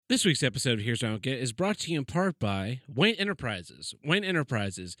This week's episode of Here's What I Don't Get is brought to you in part by Wayne Enterprises. Wayne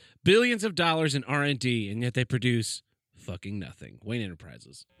Enterprises, billions of dollars in R&D, and yet they produce fucking nothing. Wayne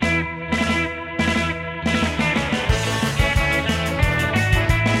Enterprises.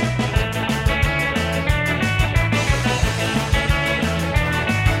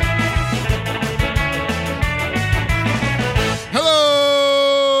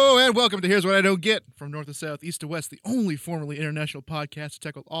 Welcome to Here's What I Don't Get, from north to south, east to west, the only formerly international podcast to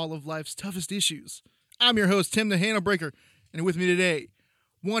tackle all of life's toughest issues. I'm your host, Tim the Handlebreaker, and with me today,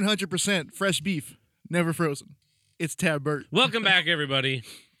 100% fresh beef, never frozen. It's Tab Burt. Welcome back, everybody.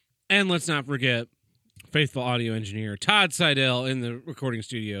 And let's not forget faithful audio engineer Todd Seidel in the recording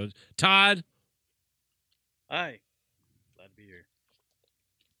studio. Todd. Hi. Glad to be here.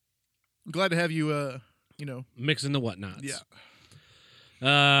 I'm glad to have you, Mixing the whatnots. Yeah.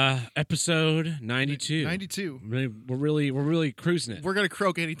 Episode 92. 92. We're really cruising it. We're going to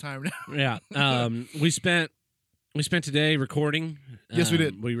croak anytime now. Yeah. We spent today recording. Yes, we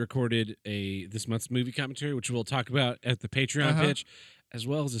did. We recorded this month's movie commentary, which we'll talk about at the Patreon pitch, as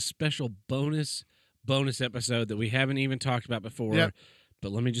well as a special bonus episode that we haven't even talked about before. Yep.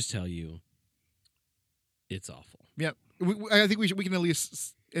 But let me just tell you, it's awful. Yep. I think we can at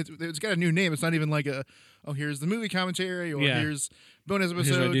least. It's got a new name. It's not even like here's the movie commentary, or here's bonus episode.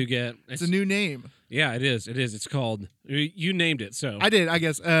 Here's what I do get. It's a new name. Yeah, it is. It's called. You named it. So I did. I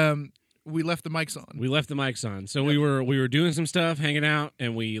guess. We left the mics on. We left the mics on. So we were doing some stuff, hanging out,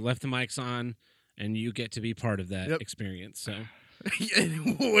 and we left the mics on, and you get to be part of that experience. So.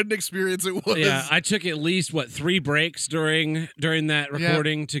 What an experience it was. Yeah, I took at least 3 breaks during that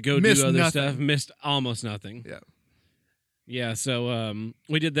recording to go Missed do other nothing. stuff. Missed almost nothing. Yeah. Yeah, so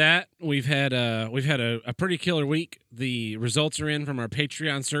we did that. We've had a pretty killer week. The results are in from our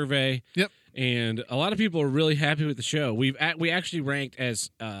Patreon survey. Yep. And a lot of people are really happy with the show. We actually ranked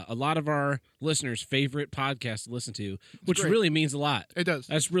as a lot of our listeners' favorite podcast to listen to, which great. really means a lot. It does.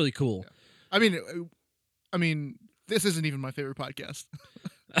 That's really cool. Yeah. I mean, this isn't even my favorite podcast.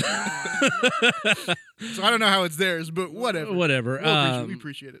 So I don't know how it's theirs, but whatever. We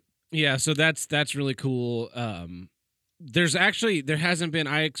appreciate it. Yeah, so that's really cool. There hasn't been.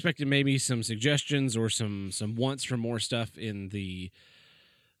 I expected maybe some suggestions or some wants for more stuff in the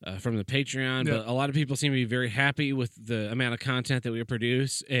from the Patreon, but a lot of people seem to be very happy with the amount of content that we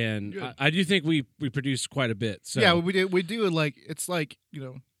produce, and I do think we produce quite a bit. So yeah, we do it like it's like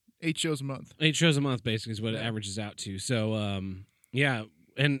 8 shows a month. 8 shows a month basically is what it averages out to. So and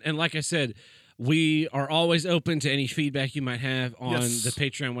like I said, we are always open to any feedback you might have on the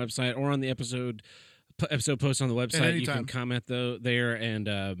Patreon website or on the episode post on the website. You can comment there,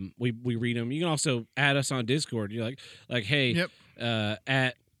 and we read them. You can also add us on Discord. You're like hey,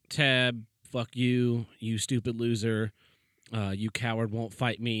 at Tab, fuck you stupid loser, you coward won't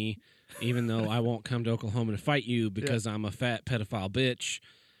fight me, even though I won't come to Oklahoma to fight you because I'm a fat pedophile bitch.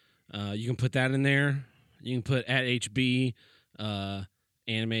 You can put that in there. You can put at HB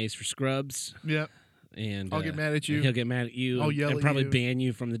animes for scrubs. Yep. And I'll get mad at you. He'll get mad at you. I'll yell and at probably you. ban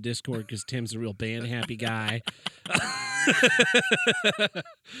you from the Discord because Tim's a real band happy guy.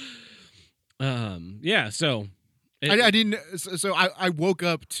 Yeah. So I didn't. So I woke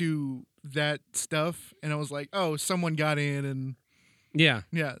up to that stuff and I was like, oh, someone got in and yeah.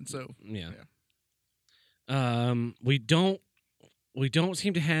 So we don't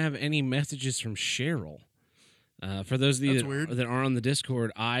seem to have any messages from Cheryl. For those of you that are on the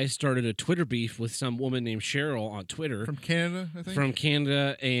Discord, I started a Twitter beef with some woman named Cheryl on Twitter. From Canada, I think? From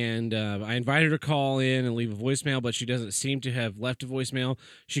Canada, and I invited her to call in and leave a voicemail, but she doesn't seem to have left a voicemail.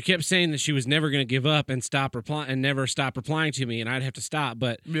 She kept saying that she was never going to give up and never stop replying to me, and I'd have to stop,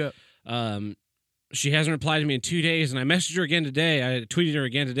 but she hasn't replied to me in 2 days, and I messaged her again today. I tweeted her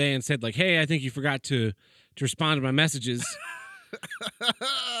again today and said, hey, I think you forgot to respond to my messages.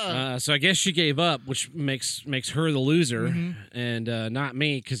 So I guess she gave up, which makes her the loser, and not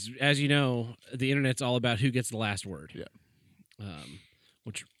me, because as you know, the internet's all about who gets the last word. Yeah.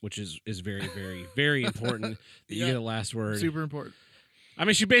 Which is very, very, very important that you get the last word. Super important. I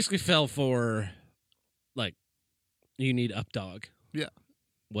mean, she basically fell for, you need up dog. Yeah.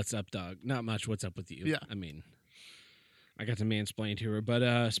 What's up, dog? Not much. What's up with you? Yeah. I mean, I got to mansplain to her,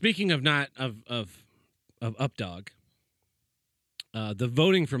 but speaking of not of up dog. The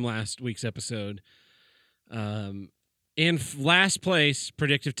voting from last week's episode, in last place,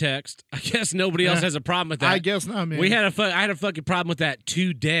 predictive text. I guess nobody else has a problem with that. I guess not, man. I had a fucking problem with that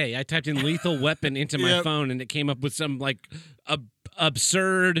today. I typed in lethal weapon into my phone, and it came up with some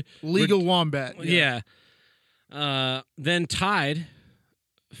absurd legal wombat. Yeah. Then tied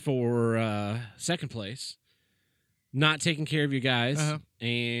for second place Not Taking Care of You Guys, Uh-huh.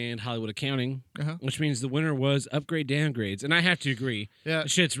 and Hollywood Accounting, Uh-huh. which means the winner was Upgrade Downgrades. And I have to agree. Yeah. The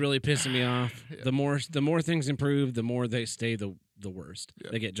shit's really pissing me off. Yeah. The more things improve, the more they stay the worst.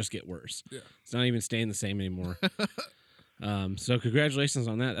 Yeah. They just get worse. Yeah. It's not even staying the same anymore. So congratulations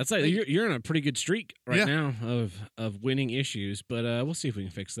on that. That's like you're in a pretty good streak right now of winning issues, but we'll see if we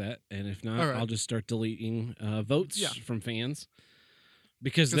can fix that. And if not, All right. I'll just start deleting votes from fans.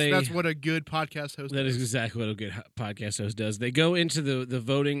 Because that's what a good podcast host That does. is exactly what a good podcast host does. They go into the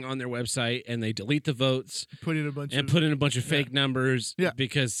voting on their website and they delete the votes, Put in a bunch of fake numbers. Yeah.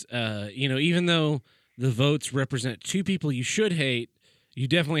 Because even though the votes represent two people you should hate, you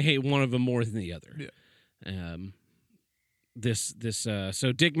definitely hate one of them more than the other. Yeah.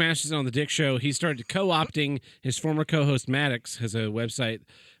 So Dick Mashes on the Dick Show. He started co-opting his former co-host Maddox has a website,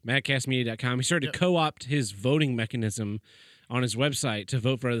 madcastmedia.com. He started to co-opt his voting mechanism on his website to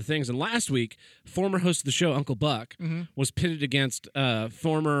vote for other things. And last week, former host of the show, Uncle Buck, was pitted against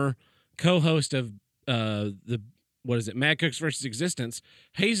former co-host of Mad Cooks versus Existence,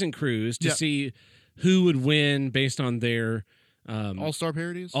 Hazen Cruz, to see who would win based on their all-star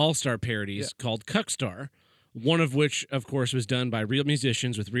parodies called Cuckstar, one of which, of course, was done by real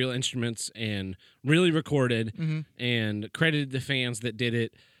musicians with real instruments and really recorded and credited the fans that did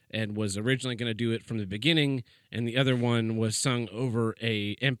it and was originally going to do it from the beginning, and the other one was sung over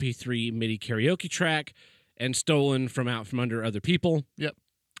a MP3 MIDI karaoke track and stolen from under other people. Yep.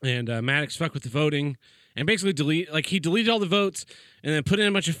 And Maddox fucked with the voting and basically he deleted all the votes and then put in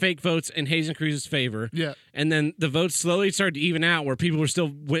a bunch of fake votes in Hazen Cruz's favor. Yeah. And then the votes slowly started to even out where people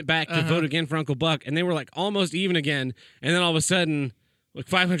went back to vote again for Uncle Buck, and they were like almost even again. And then all of a sudden,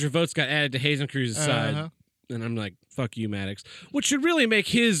 500 votes got added to Hazen Cruz's side. And I'm like, fuck you, Maddox. Which should really make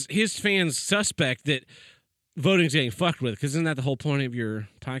his fans suspect that voting's getting fucked with, because isn't that the whole point of your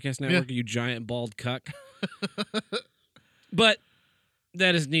podcast network, you giant bald cuck? But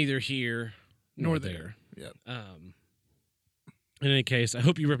that is neither here nor there. Yep. In any case, I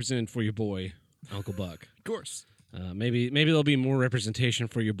hope you represented for your boy, Uncle Buck. Of course. Maybe there'll be more representation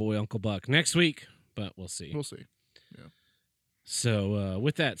for your boy, Uncle Buck, next week, but we'll see. We'll see. Yeah. So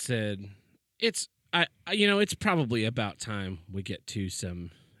with that said, it's probably about time we get to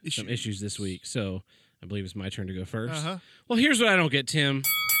some issues this week. So I believe it's my turn to go first. Well, here's what I don't get, Tim.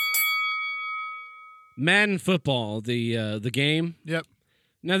 Madden Football, the game. Yep.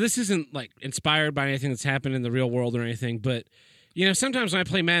 Now, this isn't like inspired by anything that's happened in the real world or anything, but sometimes when I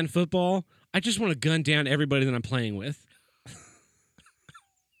play Madden Football, I just want to gun down everybody that I'm playing with.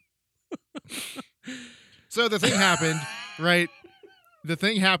 So the thing happened, right? The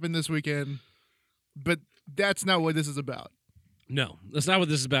thing happened this weekend, but that's not what this is about. No, that's not what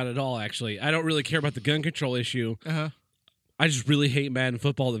this is about at all, actually. I don't really care about the gun control issue. I just really hate Madden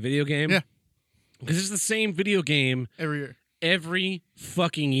Football, the video game. Yeah. Because it's the same video game every year. Every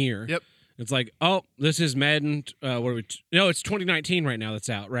fucking year. Yep. It's like, oh, this is Madden. It's 2019 right now that's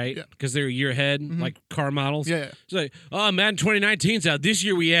out, right? Yeah. Because they're a year ahead, like car models. Yeah. It's like, oh, Madden 2019's out. This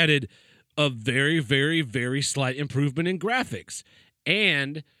year we added a very, very, very slight improvement in graphics.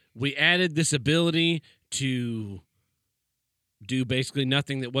 And we added this ability to do basically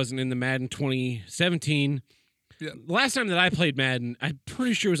nothing that wasn't in the Madden 2017. Yeah. The last time that I played Madden, I'm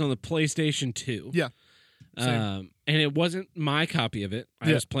pretty sure it was on the PlayStation 2. Yeah. And it wasn't my copy of it.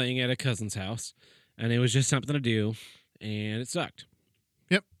 I was playing at a cousin's house, and it was just something to do, and it sucked.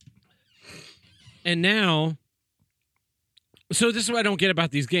 Yep. And now, so this is what I don't get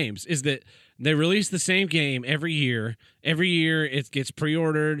about these games, is that they release the same game every year. Every year it gets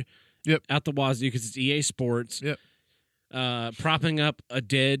pre-ordered out the wazoo because it's EA Sports. Yep. Propping up a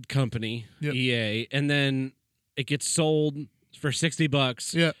dead company, EA, and then it gets sold for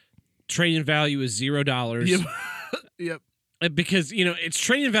 $60. Yep. Trading value is $0. Yep. Yep. Because, its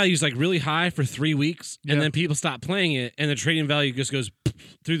trading value is like really high for 3 weeks, and then people stop playing it, and the trading value just goes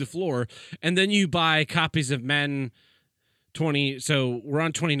through the floor. And then you buy copies of Madden 20. So we're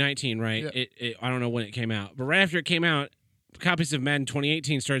on 2019, right? Yeah. I don't know when it came out, but right after it came out, copies of Madden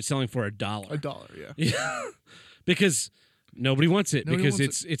 2018 started selling for $1. $1, yeah. Because nobody wants it. Nobody because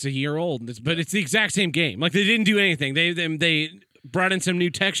wants it's a year old. But it's the exact same game. Like, they didn't do anything. They brought in some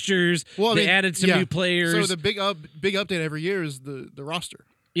new textures. Well, they added some new players. So the big update every year is the roster.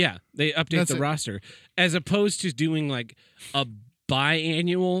 Yeah, they update the roster. As opposed to doing like a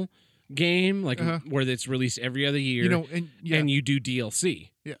biannual game, like where it's released every other year, and you do DLC.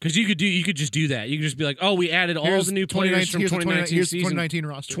 Yeah, because you could just do that. You could just be like, oh, we added all the new players from 2019 season, 2019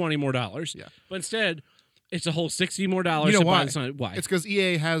 roster, $20 more. Yeah, but instead, it's a whole $60 more. You know why? Why? It's because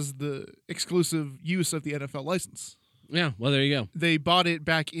EA has the exclusive use of the NFL license. Yeah, well, there you go. They bought it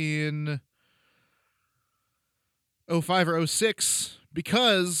back in 05 or 06,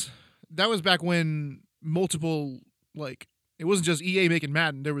 because that was back when multiple, like, it wasn't just EA making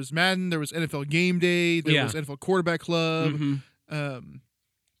Madden. There was Madden, there was NFL Game Day, there was NFL Quarterback Club.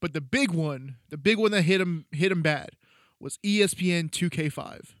 But the big one that hit him bad was ESPN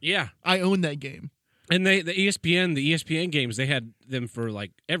 2K5. Yeah. I owned that game. And the ESPN games, they had them for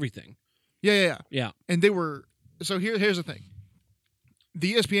like everything. Yeah. And they were, so here's the thing.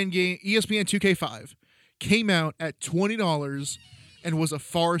 The ESPN game, ESPN 2K5, came out at $20 and was a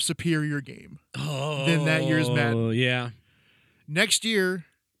far superior game than that year's Madden. Oh, yeah. Next year,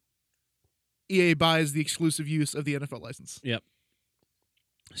 EA buys the exclusive use of the NFL license. Yep.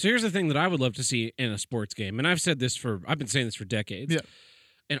 So here's the thing that I would love to see in a sports game, and I've been saying this for decades. Yeah.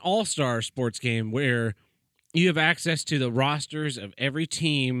 An all-star sports game where you have access to the rosters of every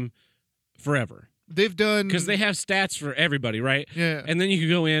team forever. They've done, because they have stats for everybody, right? Yeah. And then you can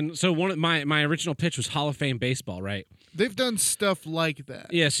go in. So one of my original pitch was Hall of Fame baseball, right? They've done stuff like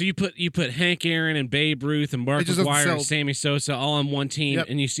that. Yeah. So you put Hank Aaron and Babe Ruth and Mark McGwire and Sammy Sosa all on one team,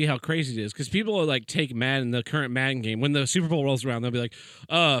 and you see how crazy it is. Because people are like take Madden, the current Madden game, when the Super Bowl rolls around, they'll be like,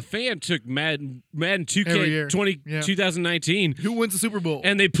 fan took Madden 2K 2019. Who wins the Super Bowl?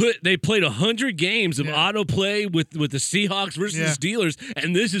 And they played 100 games of autoplay with the Seahawks versus the Steelers,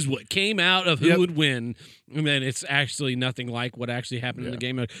 and this is what came out of who would win. And then it's actually nothing like what actually happened in the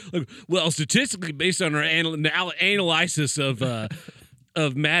game. Like, well, statistically, based on our analysis of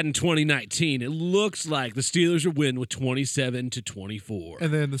Madden 2019, it looks like the Steelers will win with 27-24.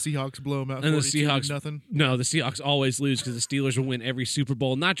 And then the Seahawks blow them out. And the Seahawks, nothing. No, the Seahawks always lose because the Steelers will win every Super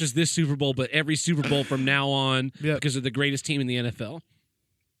Bowl, not just this Super Bowl, but every Super Bowl from now on because they're the greatest team in the NFL.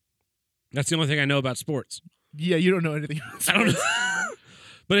 That's the only thing I know about sports. Yeah, you don't know anything about sports. I don't know.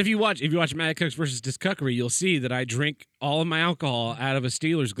 But if you watch Mad Cooks versus Discockery, you'll see that I drink all of my alcohol out of a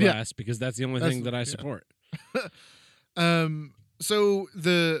Steelers glass because that's the only thing that I support. So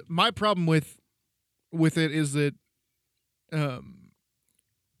my problem with it is that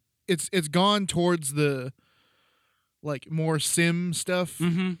it's gone towards the like more sim stuff.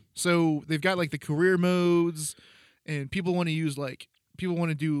 Mm-hmm. So they've got like the career modes, and people want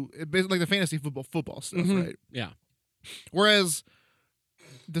to do basically like the fantasy football stuff, right? Yeah. Whereas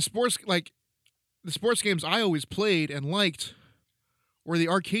the sports games I always played and liked were the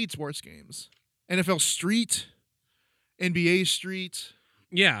arcade sports games. NFL Street, NBA Street.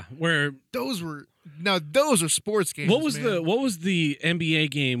 Yeah, where those are sports games. What was the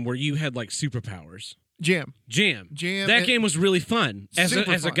NBA game where you had like superpowers? Jam. That game was really fun. As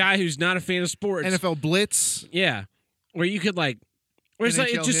a guy who's not a fan of sports. NFL Blitz. Yeah. Where you could like where it's like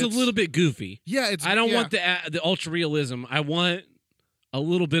it's just hits. A little bit goofy. Yeah, I don't want the ultra realism. I want a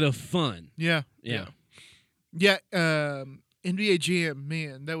little bit of fun. Yeah. NBA Jam,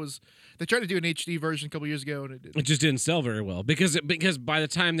 man, they tried to do an HD version a couple years ago and it just didn't sell very well because by the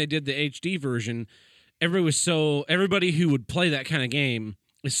time they did the HD version, everybody who would play that kind of game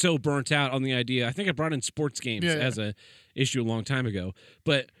is so burnt out on the idea. I think I brought in sports games as a issue a long time ago,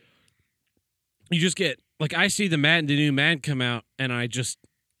 but you just get like I see the new Madden come out and I just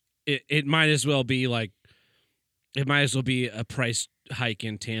it might as well be a price hike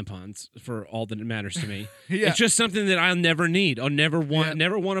in tampons for all that it matters to me. It's just something that I'll never need. I'll never want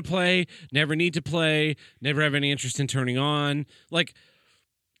to play, never need to play, never have any interest in turning on. Like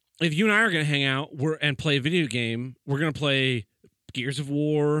if you and I are going to hang out and play a video game, we're going to play Gears of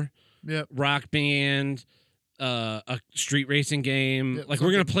War, Rock Band, a street racing game. Like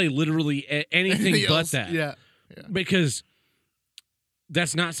we're going to play literally anything but that. Yeah. Because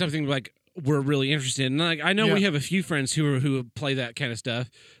that's not something like we're really interested in. Like I know we have a few friends who play that kind of stuff,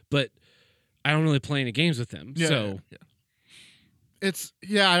 but I don't really play any games with them. It's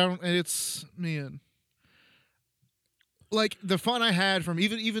man. Like the fun I had from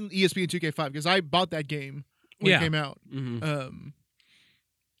even ESPN 2K5 because I bought that game when it came out. Mm-hmm.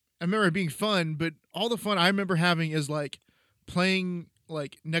 I remember it being fun, but all the fun I remember having is like playing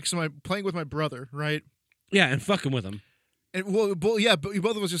like playing with my brother, right? Yeah, and fucking with him. And but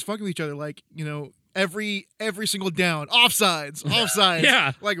both of us just fucking with each other, like every single down, offsides,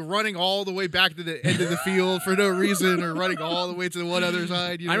 like running all the way back to the end of the field for no reason, or running all the way to the one other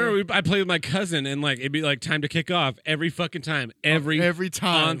side. I remember I played with my cousin, and like it'd be like time to kick off every fucking time, every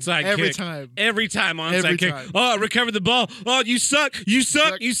time onside kick, every time onside kick. Oh, recover the ball. Oh, you suck,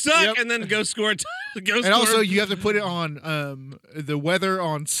 Yep. and then go score. Also, you have to put it on the weather,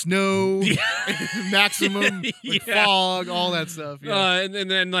 on snow, maximum fog, all that stuff. And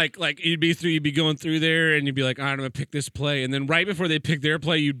then like you'd be going through there and you'd be like, all right, I'm going to pick this play. And then right before they pick their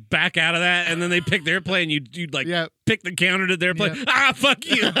play, you'd back out of that. And then they pick their play and you'd like pick the counter to their play. Ah, fuck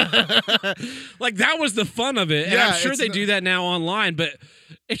you. Like that was the fun of it. And I'm sure they do that now online, but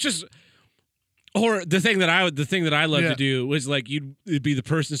it's just... Or the thing that I love to do was like it'd be the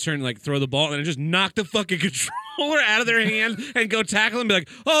person's turn to like throw the ball and just knock the fucking controller out of their hand and go tackle them and be like,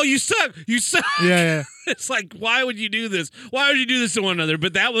 oh, you suck. Yeah. It's like, why would you do this? Why would you do this to one another?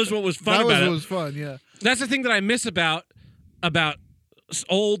 But that was what was fun about it. That was fun, yeah. That's the thing that I miss about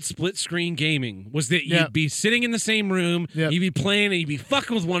old split screen gaming was that you'd be sitting in the same room, you'd be playing, and you'd be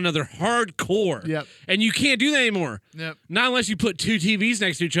fucking with one another hardcore. Yep. And you can't do that anymore. Yep. Not unless you put two TVs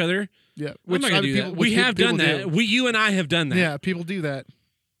next to each other. Yeah, I'm not gonna do that. We have done that. You and I have done that. Yeah, people do that,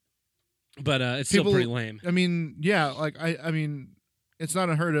 but it's still pretty lame. I mean, yeah, like I mean, it's not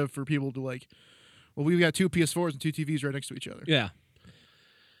unheard of for people to like. Well, we've got two PS4s and two TVs right next to each other. Yeah,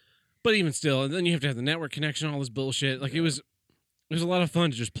 but even still, and then you have to have the network connection, all this bullshit. Like it was a lot of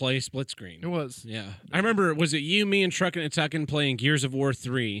fun to just play split screen. It was. Yeah, I remember. Was it you, me, and Truckin' and Tuckin' playing Gears of War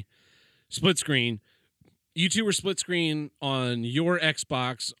 3 split screen? You two were split screen on your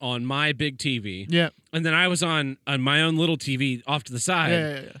Xbox on my big TV. Yeah. And then I was on my own little TV off to the side.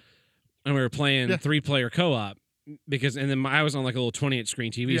 Yeah. And we were playing 3-player co-op and then I was on like a little 20-inch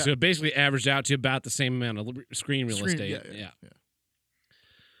screen TV. Yeah. So it basically averaged out to about the same amount of screen real estate. Yeah.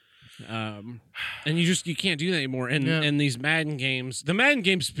 And you can't do that anymore. And these Madden games, the Madden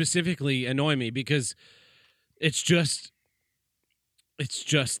games specifically annoy me because it's just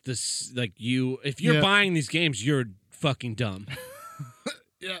this, like if you're buying these games, you're fucking dumb.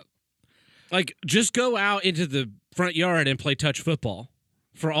 Yeah. Like just go out into the front yard and play touch football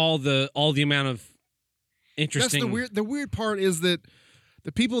for all the amount of interesting. That's the weird part is that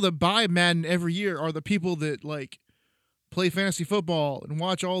the people that buy Madden every year are the people that like play fantasy football and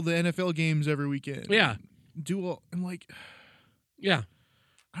watch all the NFL games every weekend. Yeah. And like, yeah.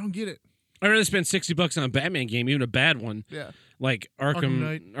 I don't get it. I'd rather spend $60 on a Batman game, even a bad one. Yeah. Like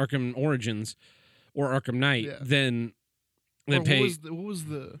Arkham Origins or Arkham Knight, than pay. What was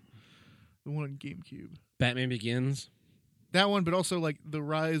the one on GameCube? Batman Begins. That one, but also like the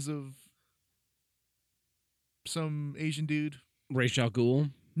rise of some Asian dude. Ra's al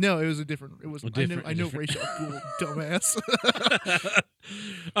Ghul. No, it was a different. It was. I know Ra's al Ghul, dumbass.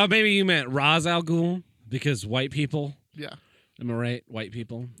 Oh, maybe you meant Ra's al Ghul because white people. Yeah. Am I right? White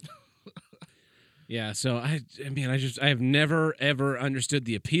people. Yeah, so I have never ever understood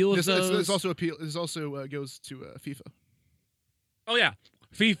the appeal of those. This also goes to FIFA. Oh yeah,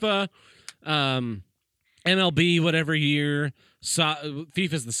 FIFA, MLB, whatever year.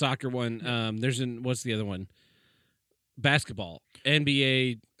 FIFA's the soccer one. What's the other one? Basketball,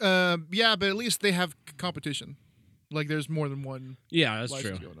 NBA. Yeah, but at least they have competition. Like there's more than one. Yeah, that's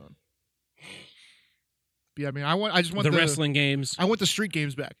true. Going on. Yeah, I mean, I just want the wrestling games. I want the street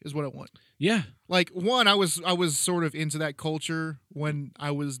games back. Is what I want. Yeah, like one, I was sort of into that culture when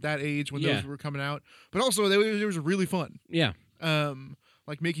I was that age when those were coming out, but also they was really fun. Yeah,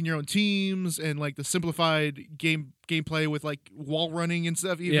 like making your own teams and like the simplified gameplay with like wall running and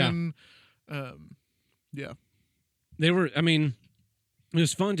stuff. Even, yeah, they were. I mean, it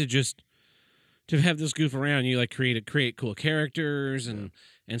was fun to have this goof around. You like create cool characters and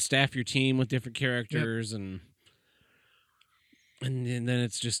staff your team with different characters and then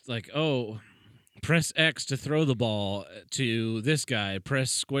it's just like, oh, press X to throw the ball to this guy, press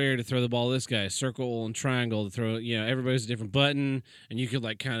square to throw the ball to this guy, circle and triangle to throw. Everybody's a different button, and you could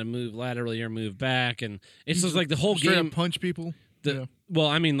like kind of move laterally or move back, and it's just like the whole game. Punch people. Well,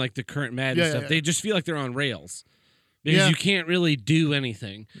 I mean, like the current Madden stuff, they just feel like they're on rails. Because you can't really do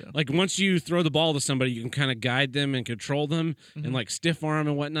anything. Yeah. Like once you throw the ball to somebody, you can kind of guide them and control them and like stiff arm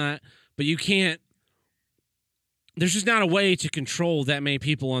and whatnot. But you can't. There's just not a way to control that many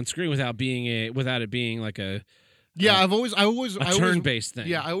people on screen without it being like a. Yeah, I've always turn-based thing.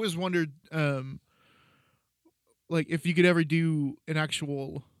 Yeah, I always wondered, like if you could ever do an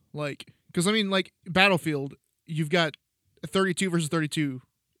actual because I mean like Battlefield, you've got 32 versus 32.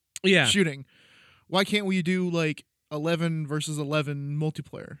 Yeah. Shooting. Why can't we do like 11 versus 11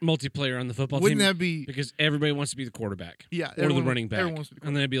 multiplayer on the football team? Wouldn't that be because everybody wants to be the quarterback? Yeah, or the running back. Everyone wants to be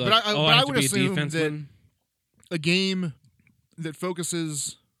and then it'd be like, but I have would to be assume a defense that one. A game that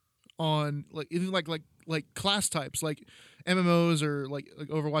focuses on like even like class types like MMOs or like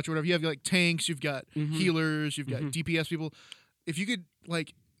Overwatch or whatever. You have like tanks, you've got healers, you've got DPS people. If you could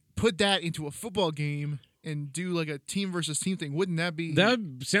like put that into a football game and do like a team versus team thing, wouldn't that be? That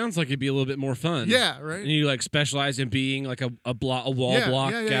sounds like it'd be a little bit more fun. Yeah, right. And you like specialize in being like a wall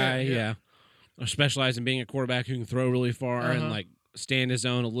block guy, or specialize in being a quarterback who can throw really far and like stay in his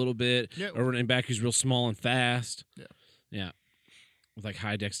zone a little bit. Yeah. A running back who's real small and fast. Yeah. Yeah. With like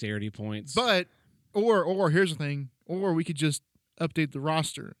high dexterity points. But or here's the thing, or we could just update the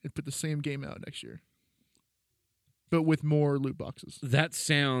roster and put the same game out next year, but with more loot boxes. That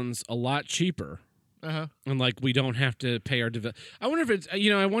sounds a lot cheaper. Uh-huh. And like we don't have to pay our I wonder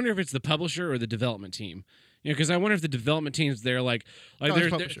if it's the publisher or the development team. Because I wonder if the development team's there like It's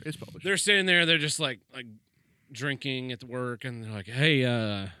publisher. They're sitting there, they're just like drinking at work, and they're like,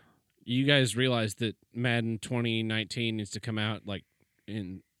 "Hey, you guys realize that Madden 2019 needs to come out like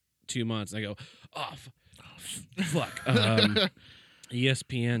in 2 months?" I go, "Oh, fuck."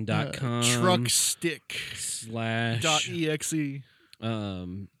 ESPN.com truckstick.exe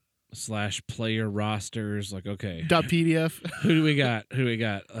 /player rosters. Like, okay, .pdf. Who do we got?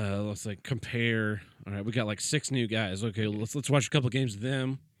 Let's like compare. All right, we got like 6 new guys. Okay, let's watch a couple games of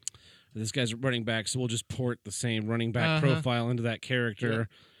them. This guy's running back, so we'll just port the same running back profile into that character.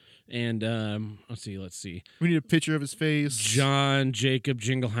 Yeah. And let's see. We need a picture of his face. John Jacob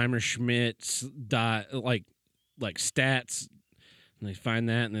Jingleheimer Schmidt like stats. And they find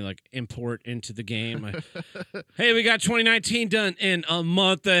that and they like import into the game. Hey, we got 2019 done in a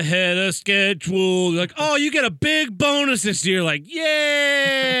month ahead of schedule. They're like, oh, you get a big bonus this year. Like,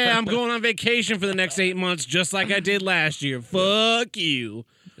 yeah, I'm going on vacation for the next 8 months, just like I did last year. Fuck you.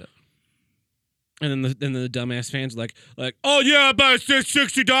 Yeah. And then the dumbass fans are like, oh yeah, about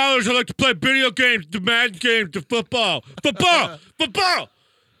 $60. I like to play video games, the Madden games, the football,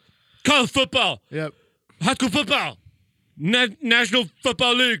 college football, yep, high school football. National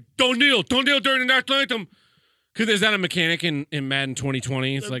Football League. Don't kneel during the national anthem. Because there's that a mechanic in Madden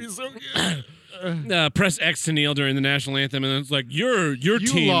 2020. It's that'd like be so press X to kneel during the national anthem, and it's like your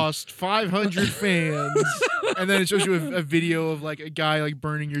team lost 500 fans, and then it shows you a video of like a guy like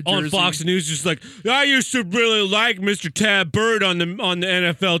burning your jersey on Fox News. Just like, I used to really like Mr. Tab Bird on the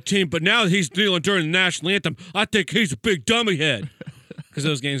NFL team, but now that he's kneeling during the national anthem, I think he's a big dummy head. Because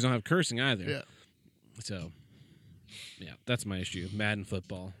those games don't have cursing either. Yeah. So. Yeah, that's my issue. Madden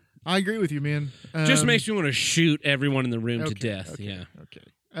football. I agree with you, man. Just makes me want to shoot everyone in the room to death. Okay, yeah. Okay.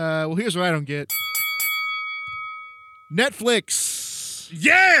 Well, here's what I don't get. Netflix.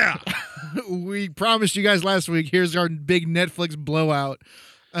 Yeah! We promised you guys last week. Here's our big Netflix blowout.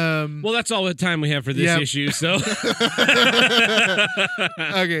 Well, that's all the time we have for this issue, so.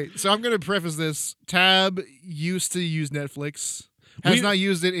 Okay, so I'm going to preface this. Tab used to use Netflix. Has not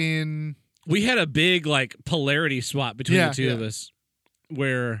used it in... We had a big like polarity swap between the two of us,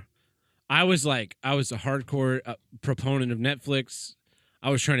 where I was a hardcore proponent of Netflix. I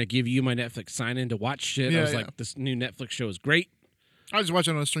was trying to give you my Netflix sign in to watch shit. I was like, this new Netflix show is great. I was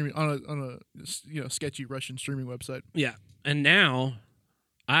watching on a streaming on a sketchy Russian streaming website. Yeah, and now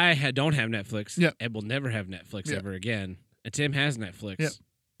I don't have Netflix. Yeah, and will never have Netflix ever again. And Tim has Netflix. Yeah,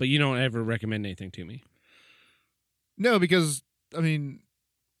 but you don't ever recommend anything to me. No, because I mean.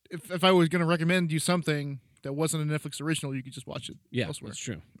 If I was going to recommend you something that wasn't a Netflix original, you could just watch it elsewhere. That's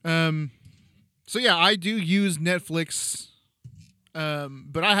true. So yeah, I do use Netflix,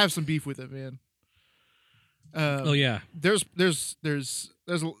 but I have some beef with it, man. Oh yeah, there's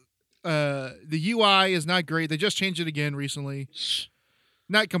the UI is not great. They just changed it again recently,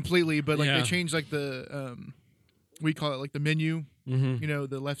 not completely, but like they changed like the we call it like the menu. Mm-hmm. You know,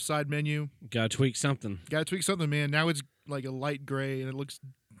 the left side menu. Gotta tweak something, man. Now it's like a light gray and it looks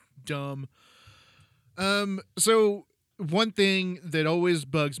dumb. So one thing that always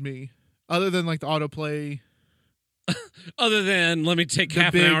bugs me, other than like the autoplay, other than let me take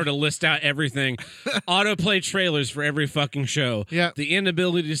half an hour to list out everything, autoplay trailers for every fucking show. Yeah, the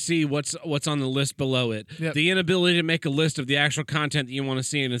inability to see what's on the list below it. Yep. The inability to make a list of the actual content that you want to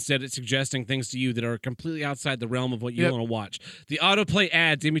see, and instead it's suggesting things to you that are completely outside the realm of what you want to watch. The autoplay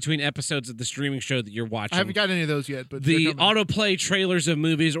ads in between episodes of the streaming show that you're watching. I haven't got any of those yet, but the autoplay trailers of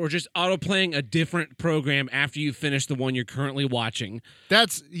movies, or just autoplaying a different program after you finish the one you're currently watching.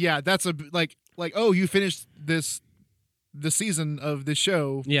 That's a like oh, you finished the season of this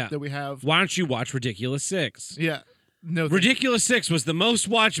show that we have. Why don't you watch Ridiculous 6? Yeah. No. Ridiculous 6 was the most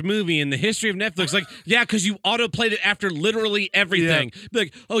watched movie in the history of Netflix. Like, yeah, because you autoplayed it after literally everything. Yeah.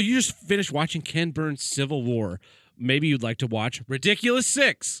 Like, oh, you just finished watching Ken Burns' Civil War. Maybe you'd like to watch Ridiculous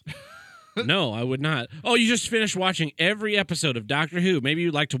 6. No, I would not. Oh, you just finished watching every episode of Doctor Who. Maybe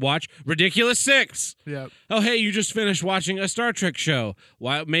you'd like to watch Ridiculous 6. Yeah. Oh, hey, you just finished watching a Star Trek show.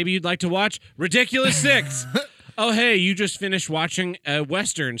 Why? Maybe you'd like to watch Ridiculous 6. Oh, hey, you just finished watching a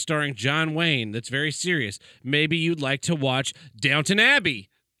Western starring John Wayne that's very serious. Maybe you'd like to watch Downton Abbey.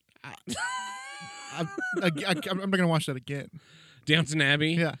 I'm not going to watch that again. Downton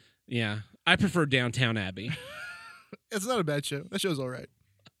Abbey? Yeah. Yeah. I prefer Downtown Abbey. It's not a bad show. That show's all right.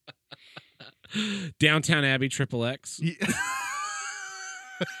 Downtown Abbey XXX. Yeah.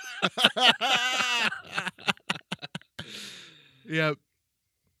 Yep.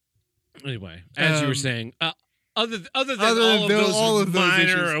 Anyway, as you were saying, other than all of those minor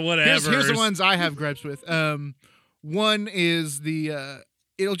issues, or whatever. Here's the ones I have gripes with. One is the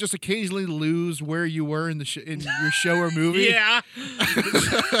it'll just occasionally lose where you were in the in your show or movie. Yeah.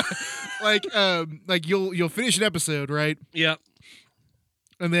 like you'll finish an episode, right? Yep.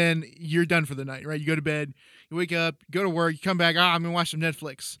 And then you're done for the night, right? You go to bed, you wake up, go to work, you come back. I'm gonna watch some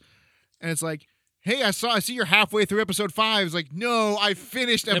Netflix, and it's like, hey, I see you're halfway through episode 5. It's like, no, I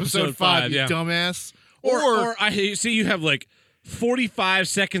finished episode 5, you dumbass. Or I see you have like 45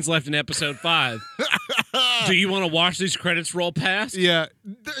 seconds left in episode 5. Do you want to watch these credits roll past? Yeah,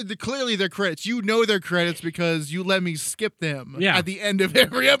 clearly they're credits. You know they're credits because you let me skip them at the end of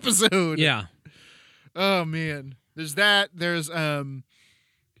every episode. Yeah. Oh man, there's that. There's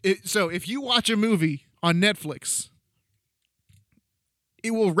so if you watch a movie on Netflix,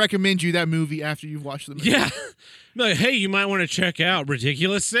 it will recommend you that movie after you've watched the movie. Yeah. Like, hey, you might want to check out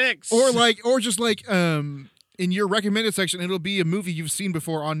Ridiculous 6. Or just in your recommended section, it'll be a movie you've seen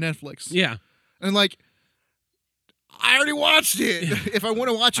before on Netflix. Yeah. And like, I already watched it. Yeah. If I want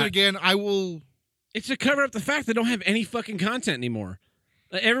to watch it again, I will. It's to cover up the fact they don't have any fucking content anymore.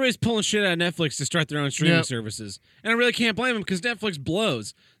 Like, everybody's pulling shit out of Netflix to start their own streaming services. And I really can't blame them because Netflix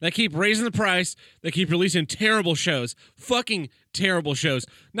blows. They keep raising the price. They keep releasing terrible shows. Fucking terrible shows.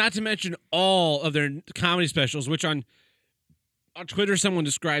 Not to mention all of their comedy specials, which on Twitter someone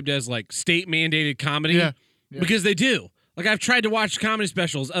described as like state-mandated comedy. Yeah. Because they do. Like, I've tried to watch comedy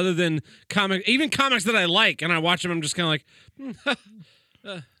specials other than even comics that I like, and I watch them, I'm just kind of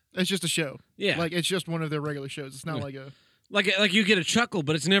like... It's just a show. Yeah. Like, it's just one of their regular shows. It's not like a... Like you get a chuckle,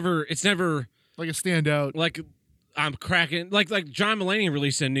 but it's never like a standout. Like I'm cracking like John Mulaney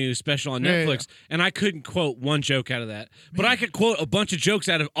released a new special on Netflix, and I couldn't quote one joke out of that, but I could quote a bunch of jokes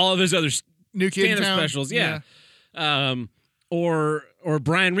out of all of his other New Kid stand-up specials. Yeah. Or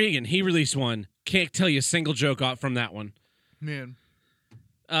Brian Regan, he released one. Can't tell you a single joke out from that one. Man.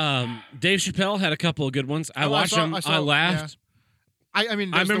 Dave Chappelle had a couple of good ones. I watched them. I laughed. Yeah. I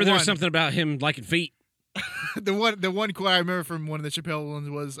mean, I remember there was something about him liking feet. the one quote I remember from one of the Chappelle ones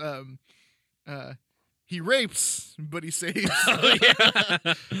was, he rapes, but he saves. Oh,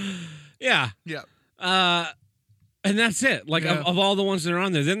 yeah. Yeah. And that's it. Like of all the ones that are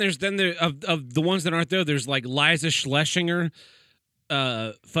on there, then of the ones that aren't there, there's like Liza Schlesinger,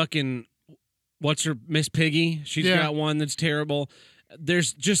 fucking what's her Miss Piggy? She's got one that's terrible.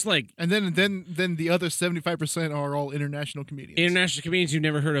 There's just like, and then the other 75% are all international comedians. International comedians you've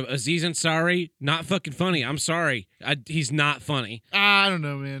never heard of. Aziz Ansari, not fucking funny. I'm sorry, he's not funny. I don't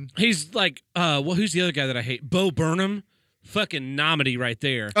know, man. He's like, who's the other guy that I hate? Bo Burnham, fucking nomedy right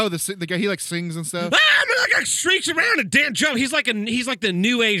there. Oh, the guy he like sings and stuff. Like streaks around and Dan jump. He's like the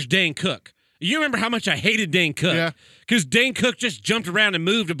new age Dane Cook. You remember how much I hated Dane Cook? Yeah. Because Dane Cook just jumped around and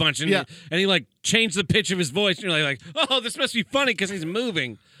moved a bunch, and he like changed the pitch of his voice. And you're like, oh, this must be funny because he's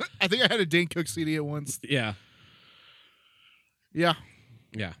moving. I think I had a Dane Cook CD at once. Yeah. Yeah.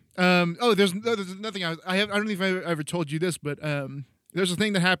 Yeah. There's nothing I don't know if I ever told you this, but there's a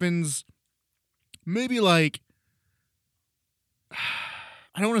thing that happens. Maybe like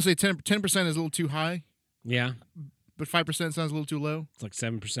I don't want to say 10% is a little too high. Yeah. But 5% sounds a little too low. It's like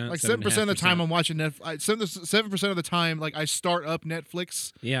 7%. Like 7% of the time I'm watching Netflix. 7% of the time, like I start up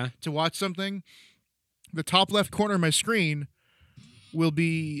Netflix to watch something. The top left corner of my screen will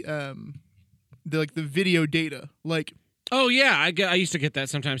be the video data. Like, oh yeah, I used to get that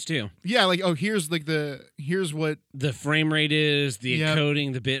sometimes too. Yeah, like here's what the frame rate is, the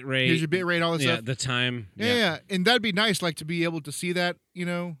encoding, the bit rate. Here's your bit rate, all that stuff. The time. Yeah, and that'd be nice, like to be able to see that. You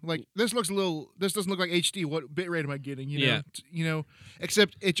know, like this doesn't look like HD. What bit rate am I getting? You know,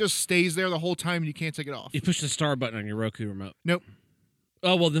 except it just stays there the whole time and you can't take it off. You push the star button on your Roku remote. Nope.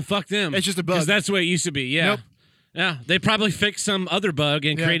 Oh well, then fuck them. It's just a bug. Because that's the way it used to be. Yeah. Nope. Yeah, they probably fixed some other bug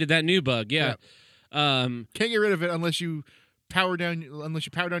and created that new bug. Yeah. Can't get rid of it unless you power down your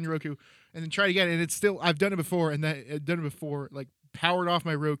Roku and then try it again. And it's still, I've done it before, like powered off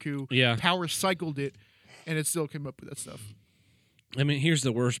my Roku, power cycled it, and it still came up with that stuff. I mean, here's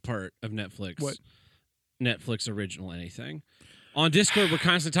the worst part of Netflix. What? Netflix original anything. On Discord, we're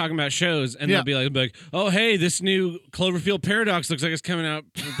constantly talking about shows, and they'll be like, oh, hey, this new Cloverfield Paradox looks like it's coming out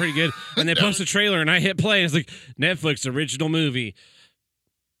pretty good. And they post a trailer, and I hit play, and it's like, Netflix original movie.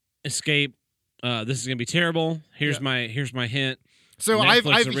 Escape. This is gonna be terrible. Here's my hint. So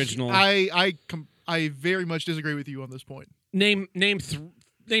Netflix original. I very much disagree with you on this point. Name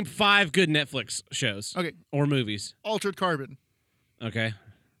name 5 good Netflix shows. Okay. Or movies. Altered Carbon. Okay.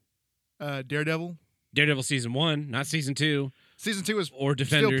 Daredevil. Daredevil season 1, not season 2. Season 2 is or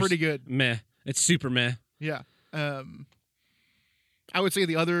Defenders. still pretty good. Meh. It's super meh. Yeah. I would say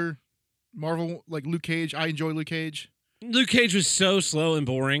the other Marvel, like Luke Cage. I enjoy Luke Cage. Luke Cage was so slow and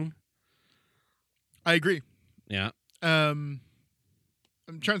boring. I agree. Yeah. I'm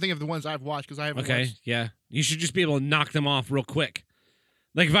trying to think of the ones I've watched because I haven't watched. Yeah. You should just be able to knock them off real quick.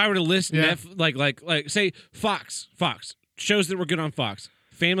 Like if I were to list like say Fox shows that were good on Fox.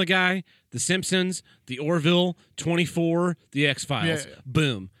 Family Guy, The Simpsons, The Orville, 24, The X-Files. Yeah.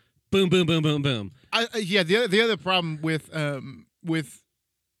 Boom. Boom, boom, boom, boom, boom. The other problem with I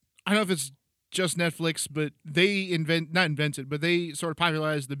don't know if it's just Netflix, but they but they sort of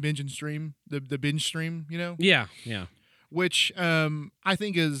popularized the binge and stream, the binge stream, you know? Yeah. Which I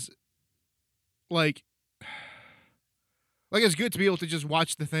think is like it's good to be able to just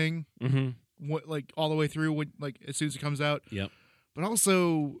watch the thing like all the way through when like as soon as it comes out. Yep. But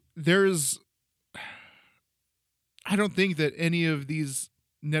also I don't think that any of these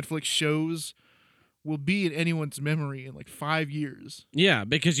Netflix shows will be in anyone's memory in like 5 years. Yeah,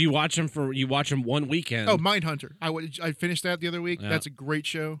 because you watch them one weekend. Oh, Mindhunter. I finished that the other week. Yeah. That's a great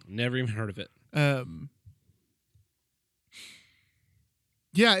show. Never even heard of it.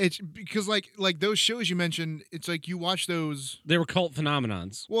 Yeah, it's because like those shows you mentioned, it's like you watch those. They were cult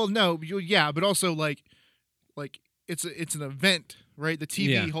phenomenons. Well, no, yeah, but also like it's an event, right? The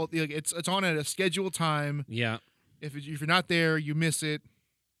TV it's on at a scheduled time. Yeah. If you're not there, you miss it.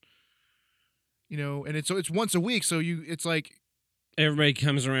 You know, and it's once a week, so it's like everybody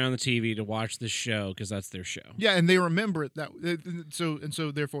comes around the TV to watch this show because that's their show. Yeah, and they remember it so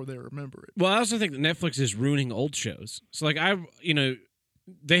therefore they remember it. Well, I also think that Netflix is ruining old shows. So like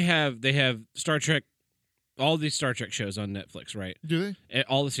they have Star Trek, all these Star Trek shows on Netflix, right? Do they?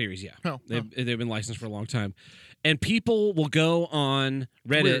 All the series, yeah. Oh, they've been licensed for a long time. And people will go on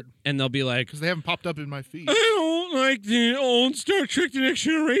Reddit and they'll be like, because they haven't popped up in my feed. I don't like the old Star Trek The Next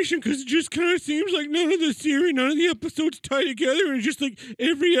Generation because it just kind of seems like none of the episodes tie together and just like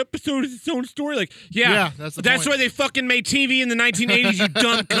every episode is its own story. Like, yeah that's why they fucking made TV in the 1980s, you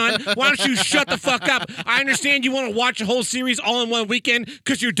dumb cunt. Why don't you shut the fuck up? I understand you want to watch a whole series all in one weekend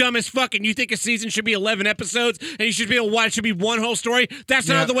because you're dumb as fuck and you think a season should be 11 episodes and you should be able to watch it should be one whole story. That's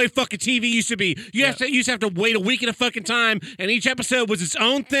not the way fucking TV used to be. You used to have to wait a week at a fucking time and each episode was its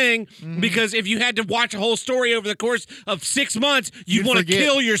own thing because if you had to watch a whole story over the course of 6 months, you'd want to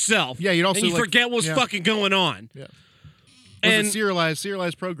kill yourself. Yeah, you'd also and you forget what's fucking going on. Yeah. And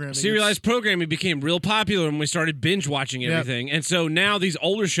serialized programming. Serialized programming became real popular when we started binge watching everything. And so now these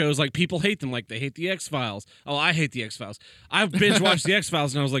older shows, like people hate them, like they hate the X-Files. Oh, I hate the X-Files. I've binge watched the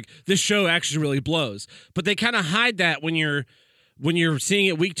X-Files and I was like, this show actually really blows. But they kind of hide that when you're seeing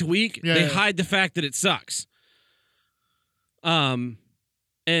it week to week. They hide the fact that it sucks.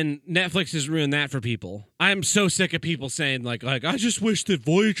 And Netflix has ruined that for people. I'm so sick of people saying like I just wish that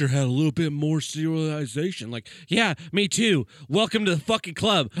Voyager had a little bit more serialization. Like, yeah, me too. Welcome to the fucking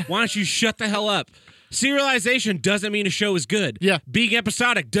club. Why don't you shut the hell up? Serialization doesn't mean a show is good. Yeah. Being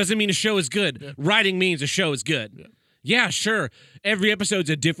episodic doesn't mean a show is good. Yeah. Writing means a show is good. Yeah, sure. Every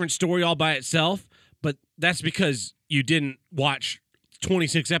episode's a different story all by itself, but that's because you didn't watch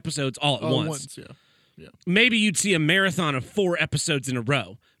 26 episodes all at once. Yeah. Maybe you'd see a marathon of 4 episodes in a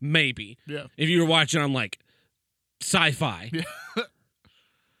row. Maybe. Yeah. If you were watching on like Sci-Fi. Yeah.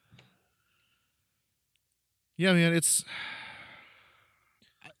 Yeah, man,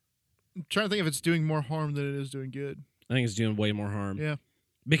 I'm trying to think if it's doing more harm than it is doing good. I think it's doing way more harm. Yeah.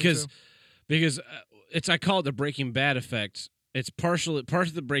 Because I call it the Breaking Bad effect. It's part of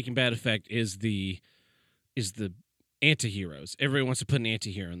the Breaking Bad effect is the anti-heroes. Everybody wants to put an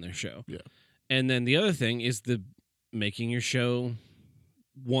anti-hero in their show. Yeah. And then the other thing is the making your show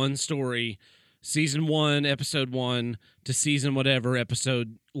one story, season 1, episode 1 to season whatever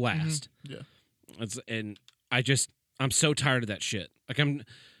episode last. Mm-hmm. Yeah. I'm so tired of that shit. Like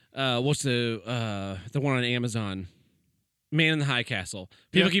what's the one on Amazon? Man in the High Castle.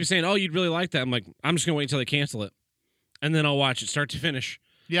 People keep saying, "Oh, you'd really like that." I'm like, I'm just gonna wait until they cancel it, and then I'll watch it start to finish.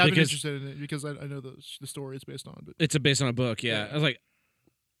 Yeah, I've been interested in it because I know the story it's based on. But it's based on a book. Yeah. I was like,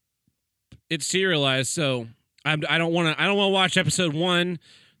 it's serialized, so I don't want to watch episode 1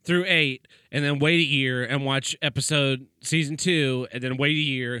 through 8 and then wait a year and watch season 2 and then wait a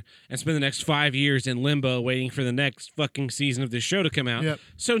year and spend the next 5 years in limbo waiting for the next fucking season of this show to come out. Yep.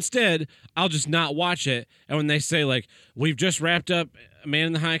 So instead, I'll just not watch it. And when they say like, we've just wrapped up Man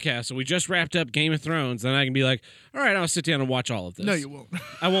in the High Castle, we just wrapped up Game of Thrones, then I can be like, all right, I'll sit down and watch all of this. No, you won't.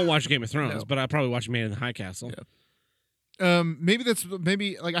 I won't watch Game of Thrones, No. but I'll probably watch Man in the High Castle. Yeah.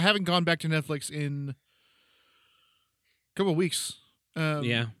 maybe like I haven't gone back to Netflix in a couple of weeks.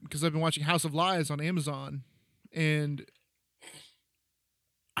 Because I've been watching House of Lies on Amazon, and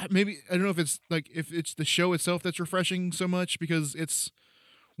I don't know if it's the show itself that's refreshing so much, because it's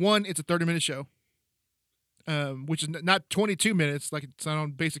a 30-minute show, which is not 22 minutes like it's not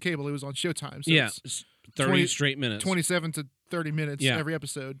on basic cable. It was on Showtime. So it's 30 straight minutes, 27 to 30 minutes every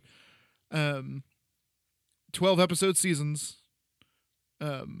episode. 12 episode seasons.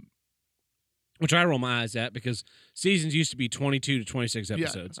 Which I roll my eyes at, because seasons used to be 22 to 26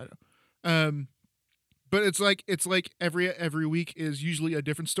 episodes. Yeah, I know. But it's like every week is usually a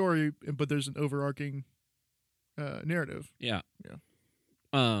different story, but there's an overarching narrative. Yeah. Yeah.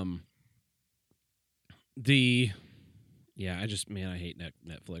 I hate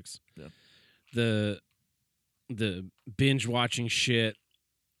Netflix. Yeah. The binge watching shit.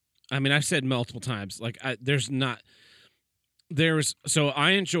 I mean, I've said multiple times, like I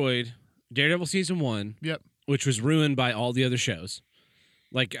enjoyed Daredevil season 1. Yep. Which was ruined by all the other shows.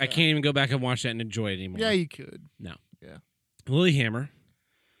 Like, I can't even go back and watch that and enjoy it anymore. Yeah, you could. No. Yeah. Lilyhammer.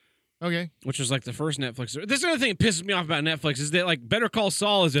 Okay. Which was like the first Netflix. This is another thing that pisses me off about Netflix, is that like Better Call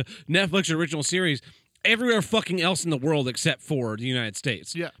Saul is a Netflix original series everywhere fucking else in the world except for the United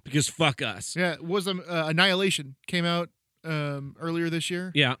States. Yeah. Because fuck us. Yeah. It was Annihilation came out earlier this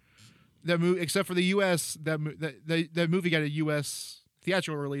year. Yeah. That movie, except for the U.S., that movie got a U.S.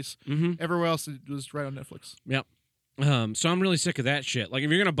 theatrical release. Mm-hmm. Everywhere else it was right on Netflix. Yep. So I'm really sick of that shit. Like,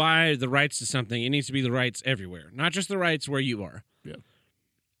 if you're gonna buy the rights to something, it needs to be the rights everywhere, not just the rights where you are. Yeah.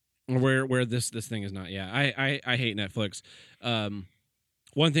 Or where this thing is not. Yeah. I hate Netflix.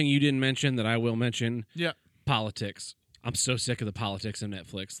 One thing you didn't mention that I will mention. Yeah. Politics. I'm so sick of the politics of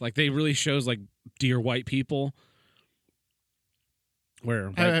Netflix. Like, they really shows like Dear White People.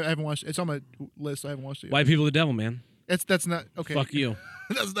 Where I haven't watched it. It's on my list. I haven't watched it yet. White people the devil, man. That's not okay. Fuck you.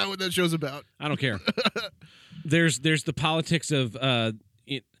 That's not what that show's about. I don't care. There's the politics of they're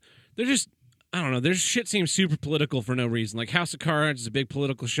just, I don't know. Their shit seems super political for no reason. Like House of Cards is a big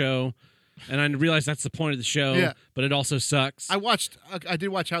political show, and I realize that's the point of the show. Yeah. But it also sucks. I did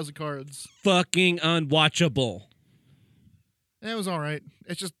watch House of Cards. Fucking unwatchable. It was all right.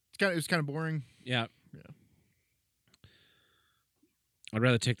 It was kind of boring. Yeah. Yeah. I'd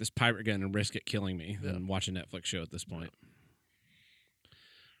rather take this pirate gun and risk it killing me than watch a Netflix show at this point.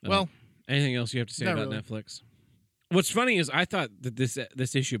 Well, anything else you have to say about really. Netflix? What's funny is I thought that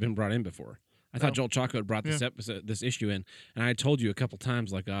this issue had been brought in before. I thought Joel Choco had brought this issue in, and I told you a couple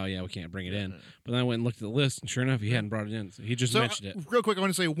times, like, oh yeah, we can't bring it in. But then I went and looked at the list, and sure enough, he hadn't brought it in. So he just mentioned it. Real quick, I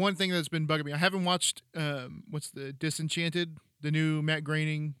want to say one thing that's been bugging me. I haven't watched what's the Disenchanted, the new Matt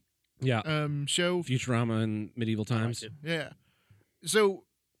Groening show, Futurama in medieval times. Yeah. So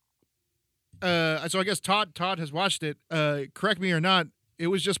I guess Todd has watched it. Correct me or not, it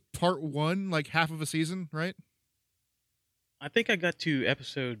was just part 1, like half of a season, right? I think I got to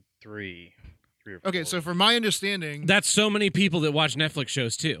episode 3 or 4. Okay, so from my understanding, that's so many people that watch Netflix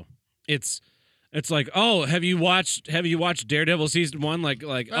shows too. It's like, oh, have you watched Daredevil season 1? Like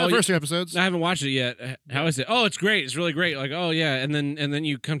first 2 episodes. I haven't watched it yet. How is it? Oh, it's great. It's really great. Like, oh yeah, and then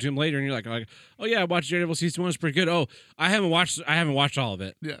you come to him later and you're like, oh yeah, I watched Daredevil season 1. It's pretty good. Oh, I haven't watched all of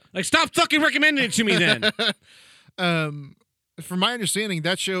it. Yeah. Like, stop fucking recommending it to me then. From my understanding,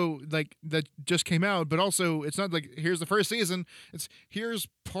 that show that just came out, but also it's not like here's the first season. It's here's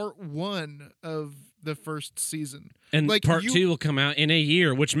part 1 of the first season, and like part 2 will come out in a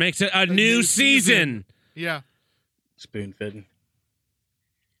year, which makes it a new season. Yeah, spoon fed.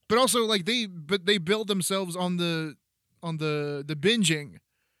 But also like they build themselves on the binging.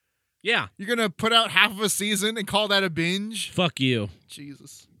 Yeah, you're gonna put out half of a season and call that a binge? Fuck you,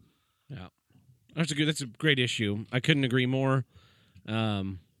 Jesus. Yeah. That's a great issue. I couldn't agree more. Yeah.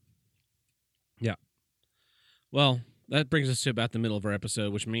 Well, that brings us to about the middle of our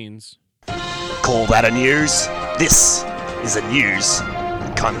episode, which means... Call that a news? This is a news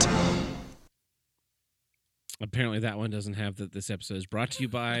cunt. Apparently that one doesn't have that this episode is brought to you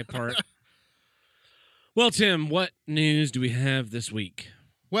by part. Well, Tim, what news do we have this week?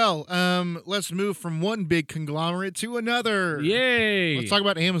 Well, let's move from one big conglomerate to another. Yay! Let's talk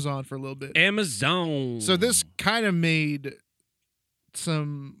about Amazon for a little bit. Amazon. So this kind of made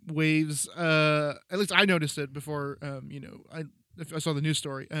some waves. At least I noticed it before. I saw the news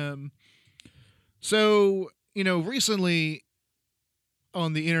story. So recently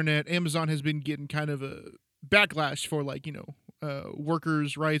on the internet, Amazon has been getting kind of a backlash for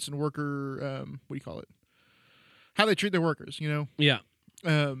workers' rights and worker what do you call it? How they treat their workers. Yeah.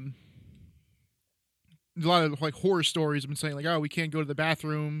 A lot of horror stories have been saying we can't go to the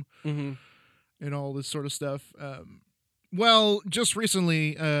bathroom and all this sort of stuff. Well, just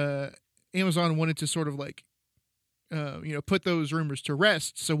recently, Amazon wanted to sort of like, put those rumors to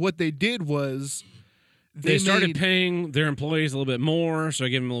rest. So what they did was they started paying their employees a little bit more, so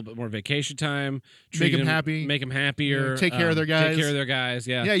give them a little bit more vacation time, make them happy, make them happier, take care of their guys. Take care of their guys.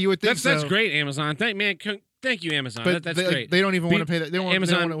 Yeah, yeah, you would think that's great, Amazon. Thank you, Amazon. But that's great. great. They don't even want to pay that. They don't want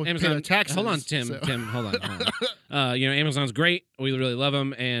Amazon to pay the taxes. Hold on, Tim. So. Tim, hold on. Amazon's great. We really love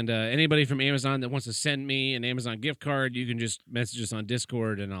them. And anybody from Amazon that wants to send me an Amazon gift card, you can just message us on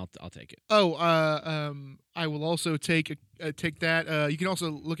Discord, and I'll take it. Oh, I will also take that. You can also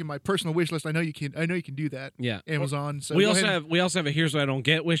look at my personal wish list. I know you can do that. Yeah, Amazon. So we also have a Here's What I Don't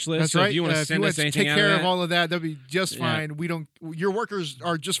Get wish list. That's so right. If you want to send us anything, take care of all of that. That'd be just fine. Yeah. We don't. Your workers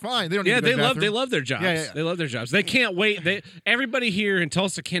are just fine. They don't. Yeah, need to go to the they love their jobs. Yeah. They love their jobs. They can't wait. Everybody here in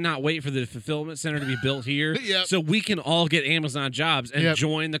Tulsa cannot wait for the fulfillment center to be built here, yep. so we can all get Amazon jobs and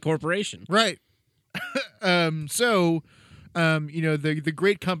join the corporation. Right. The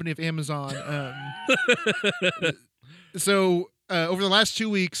great company of Amazon. Over the last 2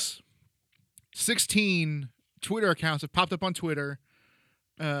 weeks, 16 Twitter accounts have popped up on Twitter,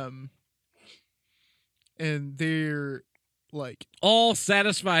 and they're like all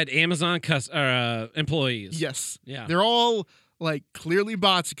satisfied Amazon employees. Yes. Yeah. They're all like clearly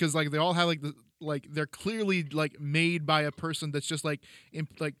bots because like they all have they're clearly like made by a person that's just like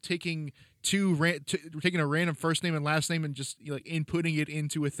taking taking a random first name and last name and just like inputting it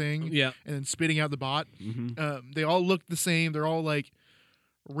into a thing. Yeah. And then spitting out the bot. Mm-hmm. They all look the same. They're all like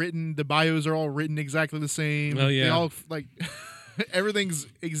written. The bios are all written exactly the same. Oh yeah. They all like everything's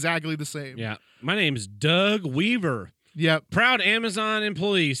exactly the same. Yeah. My name's Doug Weaver. Yep. Proud Amazon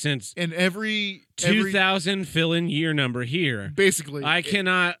employee since and every 2000 fill-in year number here. Basically. I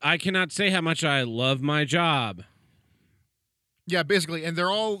cannot say how much I love my job. Yeah, basically. And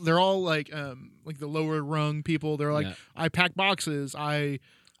they're all like the lower rung people. They're like, I pack boxes. I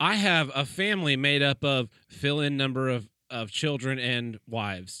have a family made up of fill-in number of children and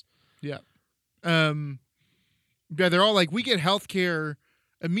wives. Yeah. Yeah, they're all like, we get healthcare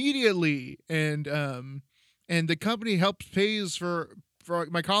immediately and the company pays for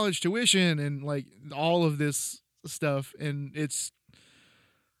my college tuition and like all of this stuff. And it's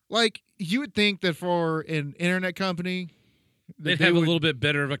like, you would think that for an internet company, they'd have a little bit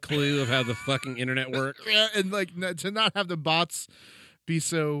better of a clue of how the fucking internet works. Yeah, and like to not have the bots be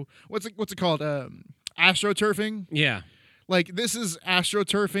so what's it called? AstroTurfing? Yeah. Like this is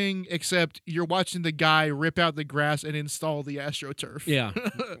AstroTurfing, except you're watching the guy rip out the grass and install the AstroTurf. Yeah.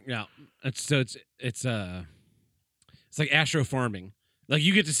 Yeah. It's like astro farming. Like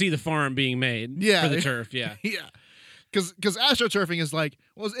you get to see the farm being made for the turf. Yeah. Yeah. Because AstroTurfing is like,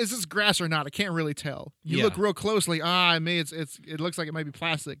 well, is this grass or not? I can't really tell. You look real closely. It looks like it might be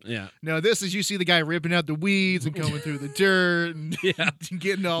plastic. Yeah. No, this is you see the guy ripping out the weeds and going through the dirt and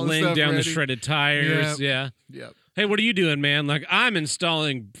getting all the stuff laying down ready. the shredded tires. Yeah. Hey, what are you doing, man? Like I'm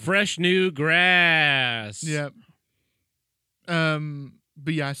installing fresh new grass. Yeah.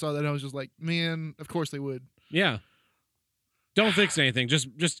 But yeah, I saw that and I was just like, man, of course they would. Yeah. Don't fix anything. Just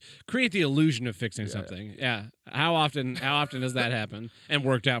create the illusion of fixing something. Yeah. How often does that happen and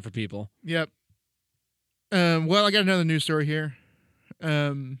worked out for people? Yep. Well, I got another news story here.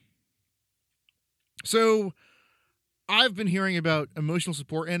 So I've been hearing about emotional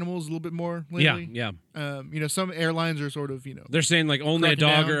support animals a little bit more lately. Yeah. Some airlines are sort of, they're saying like only a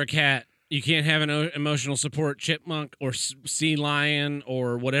dog down. or a cat. You can't have an emotional support chipmunk or sea lion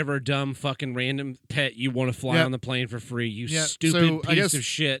or whatever dumb fucking random pet you want to fly on the plane for free. You stupid piece of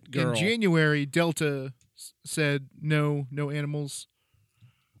shit, girl. In January, Delta said no animals.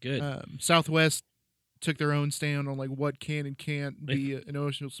 Good. Southwest took their own stand on like what can and can't be an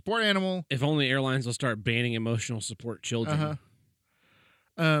emotional support animal. If only airlines will start banning emotional support children. Uh-huh.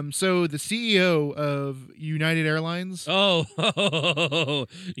 So the CEO of United Airlines. Oh,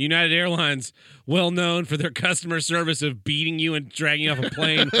 United Airlines, well known for their customer service of beating you and dragging you off a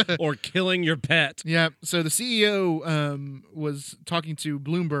plane or killing your pet. Yeah. So the CEO was talking to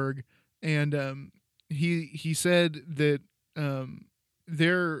Bloomberg, and he said that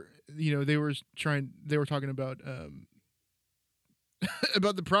they were talking about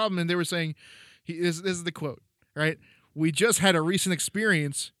about the problem, and they were saying, this is the quote, right? We just had a recent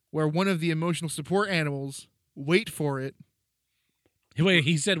experience where one of the emotional support animals, wait for it. Wait,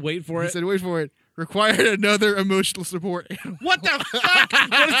 he said wait for it? He said wait for it. Required another emotional support animal. What the fuck?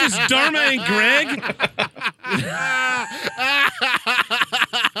 What is this, Dharma and Greg?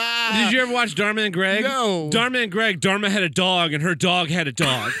 Did you ever watch Dharma and Greg? No. Dharma and Greg, Dharma had a dog and her dog had a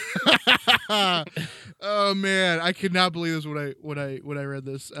dog. Oh man, I could not believe this when I read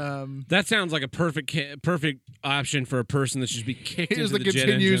this. That sounds like a perfect option for a person that should be kicked here's into the the jet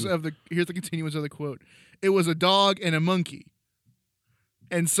engine. Here's the continuance of the quote. It was a dog and a monkey.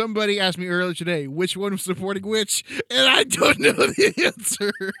 And somebody asked me earlier today which one was supporting which, and I don't know the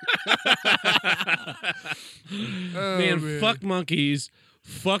answer. Man, fuck monkeys.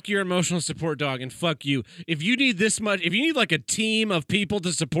 Fuck your emotional support dog, and fuck you. If you need this much, if you need like a team of people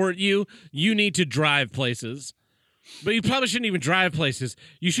to support you, you need to drive places. But you probably shouldn't even drive places.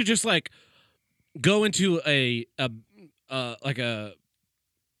 You should just like go into a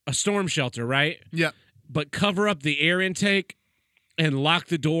storm shelter, right? Yeah. But cover up the air intake and lock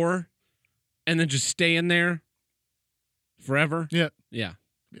the door, and then just stay in there forever. Yeah. Yeah.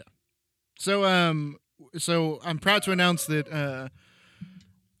 So I'm proud to announce that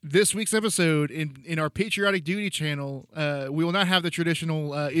this week's episode in our Patriotic Duty channel, we will not have the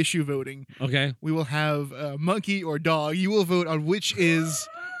traditional issue voting. Okay. We will have monkey or dog. You will vote on which is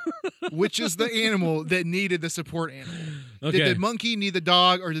the animal that needed the support animal. Okay. Did the monkey need the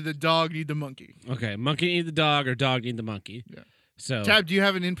dog, or did the dog need the monkey? Okay. Monkey need the dog, or dog need the monkey. Yeah. So, Tab, do you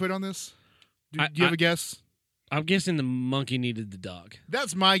have an input on this? Do you have a guess? I'm guessing the monkey needed the dog.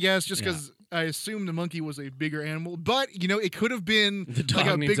 That's my guess, just because I assume the monkey was a bigger animal. But, it could have been The dog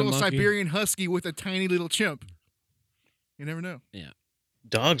like a needs big a old monkey. Siberian husky with a tiny little chimp. You never know. Yeah.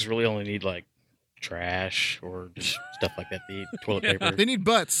 Dogs really only need like trash or just stuff like that to eat, toilet paper. They need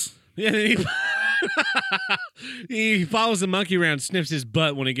butts. Yeah. He follows the monkey around, sniffs his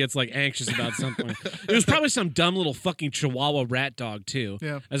butt when he gets like anxious about something. It was probably some dumb little fucking Chihuahua rat dog too.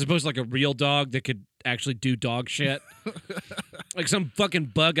 Yeah. As opposed to like a real dog that could actually do dog shit. Like some fucking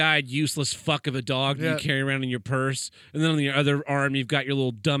bug-eyed, useless fuck of a dog that you carry around in your purse. And then on your other arm, you've got your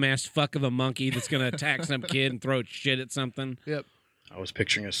little dumbass fuck of a monkey that's going to attack some kid and throw shit at something. Yep. I was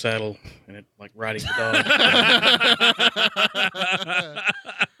picturing a saddle and it like riding the dog.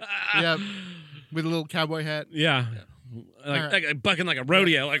 Yeah. With a little cowboy hat. Yeah. Like bucking like a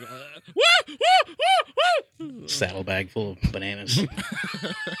rodeo. Like, woo, woo, woo, woo. Saddlebag full of bananas.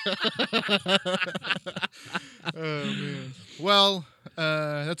 Oh, man. Well,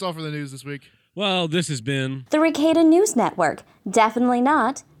 that's all for the news this week. Well, this has been... The Ricada News Network. Definitely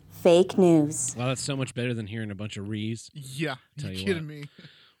not fake news. Well, that's so much better than hearing a bunch of rees. Yeah. Tell You you kidding what. me?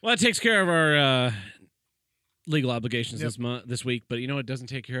 Well, it takes care of our legal obligations this week, but you know what it doesn't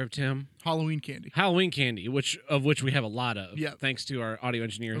take care of, Tim? Halloween candy. Halloween candy, which we have a lot of. Yeah. Thanks to our audio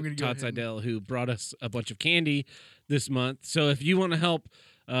engineer, I'm gonna go Todd ahead and- Seidel, who brought us a bunch of candy this month. So if you want to help,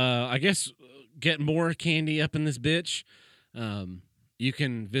 I guess, get more candy up in this bitch, you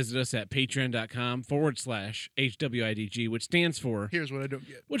can visit us at patreon.com/HWIDG, which stands for Here's What I Don't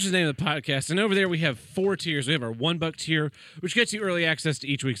Get. which is the name of the podcast. And over there we have 4 tiers. We have our $1 tier, which gets you early access to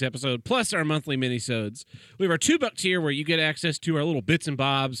each week's episode, plus our monthly minisodes. We have our $2 tier, where you get access to our little bits and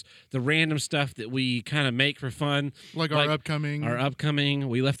bobs, the random stuff that we kind of make for fun. Like our upcoming.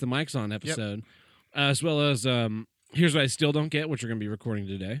 We Left the Mics On episode. As well as Here's What I Still Don't Get, which we're going to be recording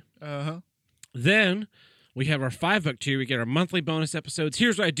today. Uh-huh. Then we have our $5 tier. We get our monthly bonus episodes.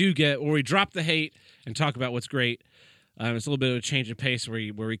 Here's What I Do Get, where we drop the hate and talk about what's great. It's a little bit of a change of pace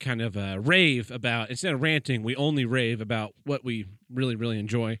where we kind of rave about, instead of ranting, we only rave about what we really, really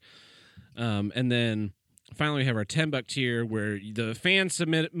enjoy. And then finally we have our $10 tier, where the fans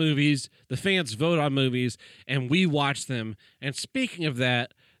submit movies, the fans vote on movies, and we watch them. And speaking of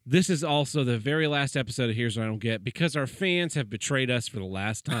that, this is also the very last episode of Here's What I Don't Get, because our fans have betrayed us for the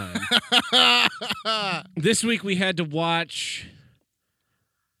last time. This week we had to watch...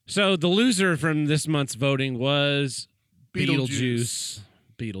 So the loser from this month's voting was Beetlejuice.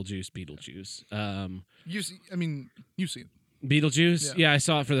 Beetlejuice. You've seen it. Beetlejuice? Yeah, I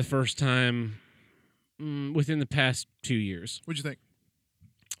saw it for the first time within the past 2 years. What'd you think?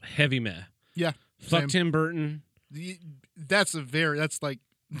 Heavy meh. Yeah. Fuck same. Tim Burton. That's like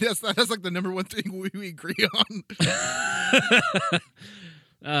the number one thing we agree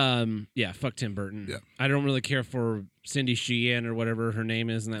on. Yeah, fuck Tim Burton. Yeah. I don't really care for Cindy Sheehan or whatever her name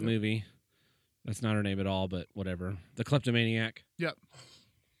is in that movie. That's not her name at all, but whatever. The kleptomaniac. Yep.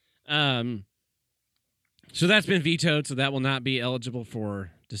 So that's been vetoed, so that will not be eligible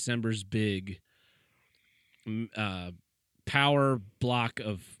for December's big power block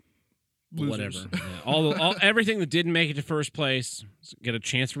of Losers. whatever. Yeah, all everything that didn't make it to first place get a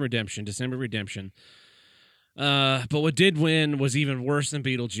chance for redemption, December redemption. But what did win was even worse than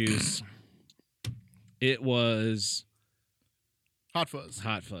Beetlejuice. It was Hot Fuzz.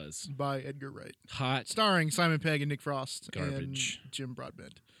 Hot Fuzz. By Edgar Wright. Hot. Starring Simon Pegg and Nick Frost. Garbage. And Jim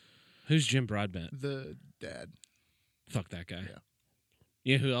Broadbent. Who's Jim Broadbent? The dad. Fuck that guy. Yeah.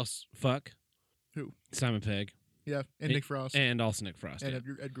 You know who else? Fuck? Who? Simon Pegg. Yeah, and Nick Frost. And also Nick Frost. And yeah.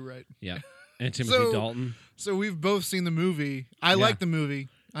 Edgar Wright. Yeah. And Timothy Dalton. So we've both seen the movie. I like the movie.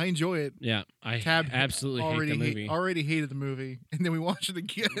 I enjoy it. Yeah, I Tab absolutely hate the movie. Already hated the movie, and then we watched it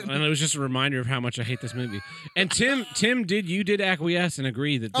again. And it was just a reminder of how much I hate this movie. And Tim did acquiesce and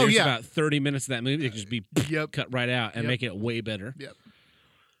agree that there's about 30 minutes of that movie that could just be cut right out and make it way better. Yep.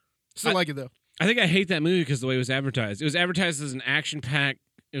 Still like it though. I think I hate that movie because of the way it was advertised. It was advertised as an action-packed.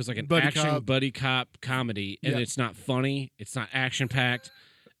 It was like an buddy cop comedy, and it's not funny. It's not action-packed,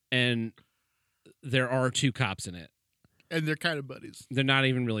 and there are 2 cops in it. And they're kind of buddies. They're not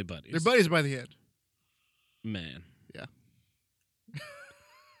even really buddies. They're buddies by the end. Man. Yeah.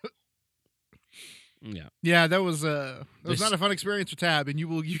 Yeah. Yeah, that was not a fun experience for Tab, and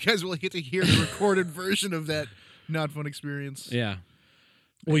you guys will get to hear the recorded version of that not fun experience. Yeah.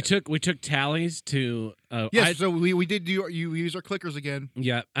 We took tallies to yes, so we did do you use our clickers again.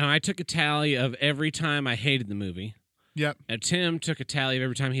 Yeah, and I took a tally of every time I hated the movie. Yep. And Tim took a tally of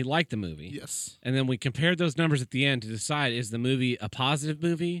every time he liked the movie. Yes. And then we compared those numbers at the end to decide, is the movie a positive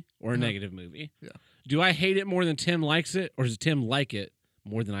movie or a negative movie? Yeah. Do I hate it more than Tim likes it, or does Tim like it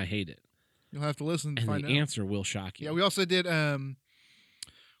more than I hate it? You'll have to listen to and find the answer will shock you. Yeah, we also did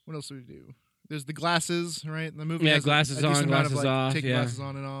what else did we do? There's the glasses, right? The movie has glasses a on, decent amount of, glasses off. Taking glasses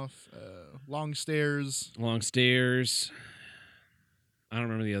on and off. Long stairs. Long stairs. I don't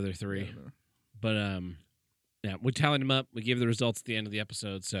remember the other 3. But yeah, we tallied them up. We gave the results at the end of the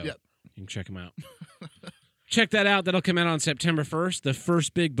episode, so you can check them out. Check that out. That'll come out on September 1st, the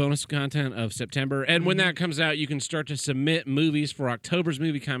first big bonus content of September. And when that comes out, you can start to submit movies for October's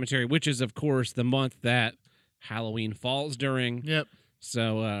movie commentary, which is, of course, the month that Halloween falls during. Yep.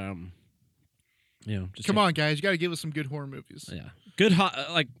 So, just come on, guys. You got to give us some good horror movies. Yeah. Good,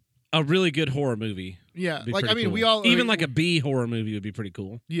 like a really good horror movie. Yeah. Like, I mean, cool. we all... Even like a B horror movie would be pretty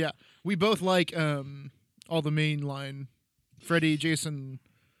cool. Yeah. We both like all the mainline. Freddy, Jason...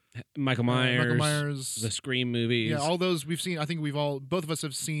 Michael Myers, the Scream movies. Yeah, all those we've seen. I think both of us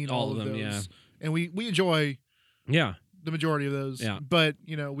have seen all of them, those. Yeah. And we enjoy the majority of those. Yeah. But,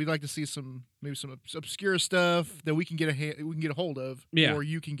 we'd like to see maybe some obscure stuff that we can get a hold of. Yeah. Or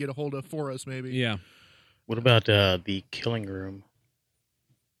you can get a hold of for us, maybe. Yeah. What about The Killing Room?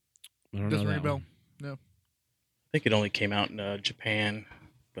 I don't Doesn't know ring a that bell. one. No. I think it only came out in Japan,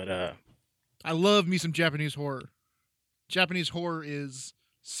 but I love me some Japanese horror. Japanese horror is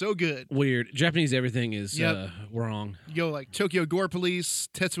so good. Weird. Japanese everything is wrong. Like Tokyo Gore Police,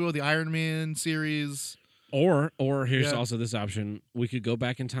 Tetsuo the Iron Man series. Or here's also this option. We could go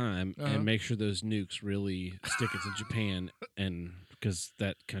back in time and make sure those nukes really stick it to Japan, and because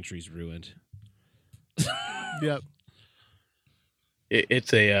that country's ruined. Yep.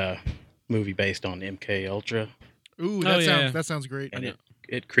 It's a movie based on MK Ultra. Ooh, that sounds great. And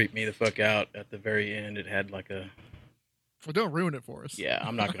it creeped me the fuck out at the very end. It had like a... Well, don't ruin it for us. Yeah,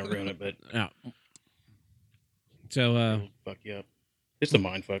 I'm not going to ruin it, but... Yeah. So, it'll fuck you up. It's a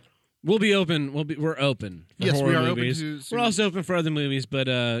mind fuck. We're open for yes, horror we are movies. Open to we're also open for other movies, but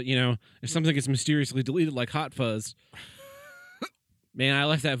if something gets mysteriously deleted like Hot Fuzz, man, I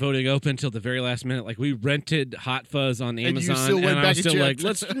left that voting open until the very last minute. Like, we rented Hot Fuzz on Amazon, and I was still like,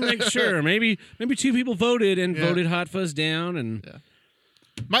 let's make sure. Maybe 2 people voted and voted Hot Fuzz down. And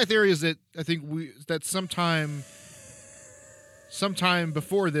my theory is that I think that sometime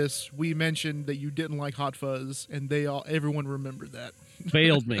before this, we mentioned that you didn't like Hot Fuzz, and everyone remembered that.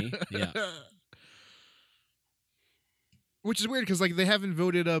 Failed me. Yeah. Which is weird because they haven't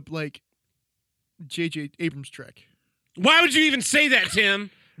voted up J.J. Abrams' Trek. Why would you even say that,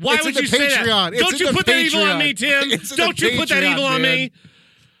 Tim? Why would you say that? Don't you put that evil on me, Tim? Don't you put that evil on me?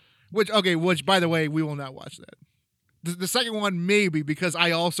 Which by the way, we will not watch that. The second one maybe because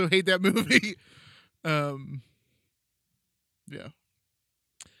I also hate that movie. Yeah.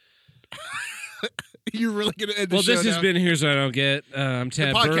 You're really gonna end the show this has been Here's What I Don't Get. I'm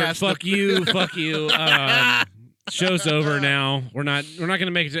Tab Bird. Fuck you. Show's over now. We're not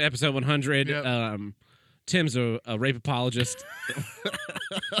gonna make it to episode 100. Yep. Tim's a rape apologist.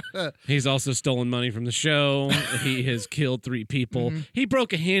 He's also stolen money from the show. He has killed 3 people. Mm-hmm. He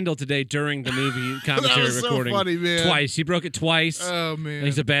broke a handle today during the movie commentary that was recording. So funny, man. Twice. He broke it twice. Oh man.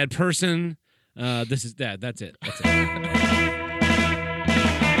 He's a bad person. That's it. That's it.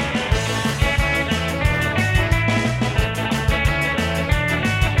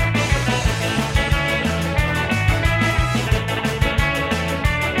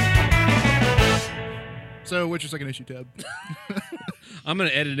 So, what's your second issue, Tab? I'm going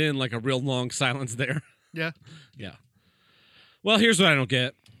to edit in like a real long silence there. Yeah? Yeah. Well, here's what I don't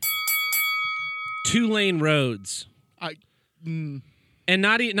get. 2-lane roads. And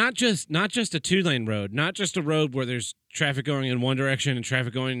not just a 2-lane road, not just a road where there's traffic going in one direction and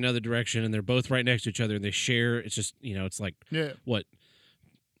traffic going in another direction, and they're both right next to each other and they share. It's just it's like what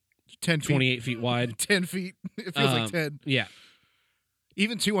 10 feet. 28 feet wide, 10 feet. It feels like 10. Yeah,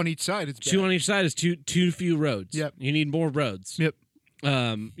 even 2 on each side. It's bad. 2 on each side is too few roads. Yep. You need more roads. Yep.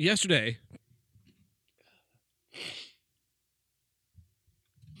 Yesterday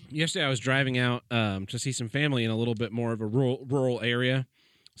I was driving out to see some family in a little bit more of a rural area.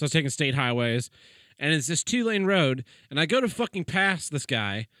 So I was taking state highways, and it's this 2-lane road, and I go to fucking pass this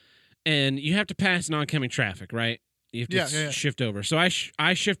guy, and you have to pass an oncoming traffic, right? You have to shift over. So I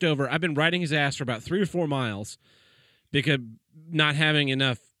shift over. I've been riding his ass for about 3 or 4 miles because not having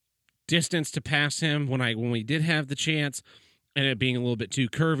enough distance to pass him when we did have the chance, and it being a little bit too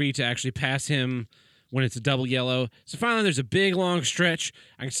curvy to actually pass him when it's a double yellow. So finally there's a big long stretch.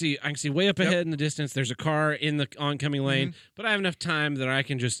 I can see way up ahead in the distance there's a car in the oncoming lane, but I have enough time that I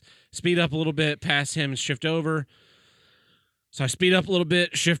can just speed up a little bit, pass him, and shift over. So I speed up a little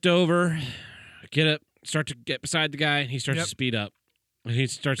bit, shift over, start to get beside the guy, and he starts to speed up. And he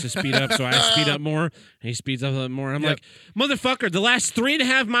starts to speed up, so I speed up more, and he speeds up a little more. And I'm like, motherfucker, the last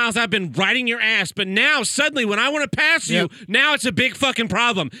 3.5 miles I've been riding your ass, but now suddenly when I want to pass you, now it's a big fucking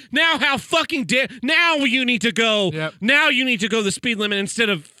problem. Now how fucking now you need to go. Now you need to go the speed limit instead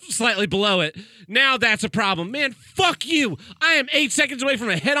of slightly below it. Now that's a problem. Man, fuck you. I am 8 seconds away from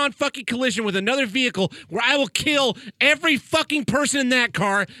a head-on fucking collision with another vehicle where I will kill every fucking person in that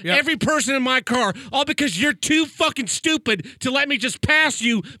car, every person in my car, all because you're too fucking stupid to let me just pass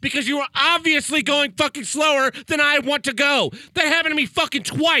you because you are obviously going fucking slower than I want to go. That happened to me fucking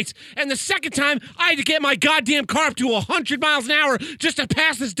twice. And the second time, I had to get my goddamn car up to 100 miles an hour just to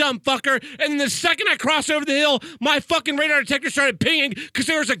pass this dumb fucker. And then the second I crossed over the hill, my fucking radar detector started pinging because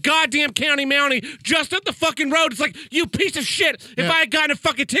there was a goddamn county mountie just up the fucking road. It's like, you piece of shit. If I had gotten a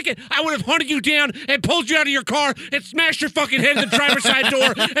fucking ticket, I would have hunted you down and pulled you out of your car and smashed your fucking head in the driver's side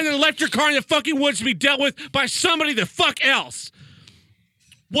door and then left your car in the fucking woods to be dealt with by somebody the fuck else.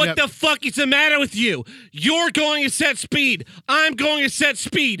 What the fuck is the matter with you? You're going at set speed. I'm going at set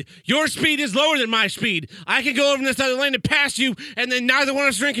speed. Your speed is lower than my speed. I can go over in this other lane and pass you, and then neither one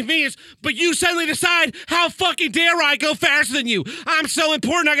of us are inconvenienced, but you suddenly decide, how fucking dare I go faster than you? I'm so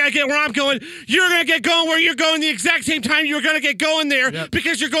important, I gotta get where I'm going. You're gonna get going where you're going the exact same time you're gonna get going there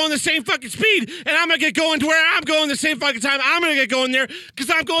because you're going the same fucking speed, and I'm gonna get going to where I'm going the same fucking time I'm gonna get going there because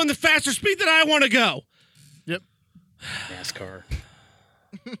I'm going the faster speed that I want to go. NASCAR.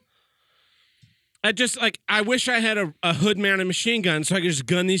 I wish I had a hood-mounted machine gun so I could just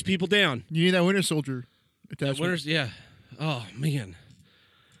gun these people down. You need that Winter Soldier attachment. Oh, man.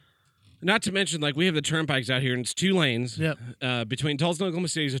 Not to mention, we have the turnpikes out here, and it's 2 lanes. Between Tulsa and Oklahoma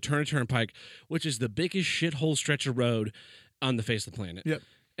City is a turnpike, which is the biggest shithole stretch of road on the face of the planet.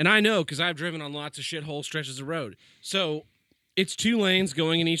 And I know because I've driven on lots of shithole stretches of road. So it's 2 lanes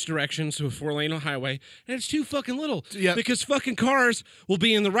going in each direction, so a 4-lane highway, and it's too fucking little. Because fucking cars will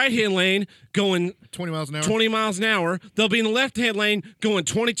be in the right-hand lane going 20 miles an hour. 20 miles an hour. They'll be in the left-hand lane going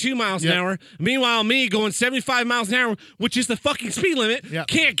 22 miles an hour. Meanwhile, me going 75 miles an hour, which is the fucking speed limit,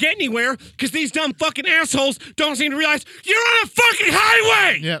 can't get anywhere because these dumb fucking assholes don't seem to realize you're on a fucking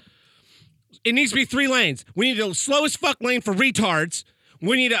highway! It needs to be 3 lanes. We need a slow as fuck lane for retards.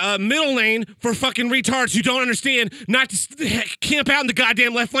 We need a middle lane for fucking retards who don't understand not to camp out in the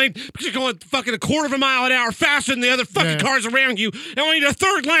goddamn left lane because you're going fucking 1/4 mile an hour faster than the other fucking cars around you. And we need a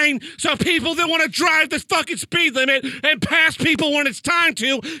 3rd lane so people that want to drive the fucking speed limit and pass people when it's time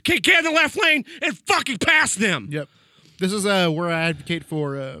to can get in the left lane and fucking pass them. This is where I advocate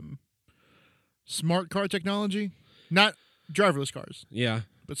for smart car technology, not driverless cars.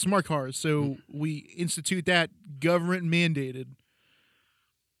 But smart cars. So we institute that government mandated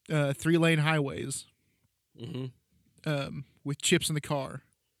 3-lane highways with chips in the car.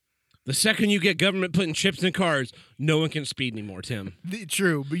 The second you get government putting chips in cars, no one can speed anymore, Tim.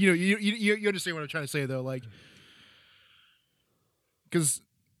 True, but you understand what I'm trying to say, though. Because,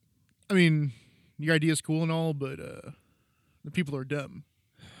 I mean, your idea is cool and all, but the people are dumb.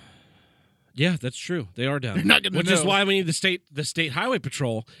 Yeah, that's true. They are dumb. They're not gonna Which know. is why we need the state highway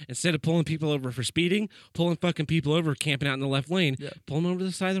patrol. Instead of pulling people over for speeding, pulling fucking people over camping out in the left lane, pull them over to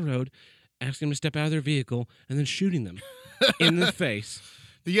the side of the road, asking them to step out of their vehicle, and then shooting them in the face.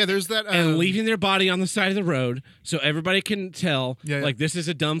 There's that. And leaving their body on the side of the road so everybody can tell, this is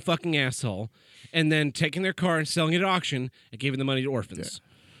a dumb fucking asshole. And then taking their car and selling it at auction and giving the money to orphans.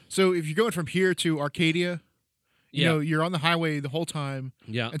 So if you're going from here to Arcadia, you know, you're on the highway the whole time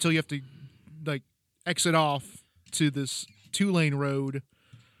until you have to exit off to this 2-lane road.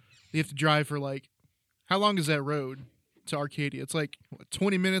 You have to drive for how long is that road to Arcadia. It's like what,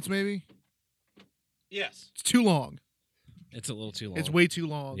 20 minutes maybe. Yes. It's too long. It's a little too long. It's way too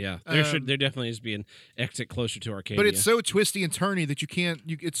long. Yeah, there definitely needs to be an exit closer to Arcadia. But it's so twisty and turny that you can't.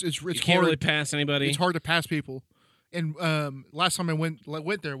 It's you hard. can't really pass anybody. It's hard to pass people. And last time I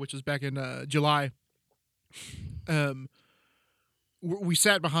went there, which was back in July, we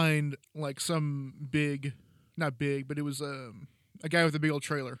sat behind like some big, not big, but it was a guy with a big old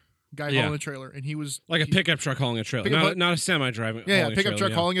trailer, hauling a trailer, and he was like a pickup truck hauling a trailer, not a semi driving. Yeah, pickup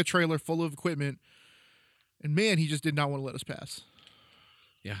truck hauling a trailer full of equipment. And man, he just did not want to let us pass.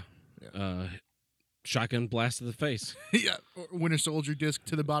 Yeah. Shotgun blast to the face. Yeah. Winter Soldier disc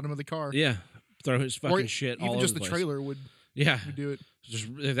to the bottom of the car. Yeah. Throw his fucking shit all over even just the the place. trailer would do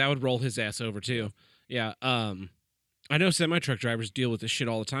it. That would roll his ass over too. Yeah. I know semi-truck drivers deal with this shit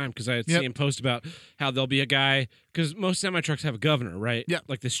all the time because I see him post about how there'll be a guy, because most semi-trucks have a governor, right? Yeah.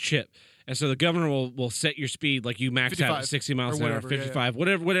 Like this chip. And so the governor will set your speed, like you max out at 60 miles an hour, 55,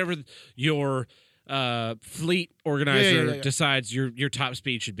 whatever your fleet organizer decides your top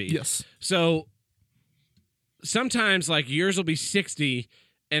speed should be. Yes. So sometimes like yours will be 60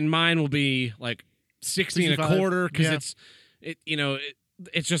 and mine will be like 60 and a quarter because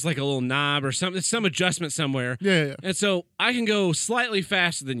it's just like a little knob or something. It's some adjustment somewhere. Yeah. And so I can go slightly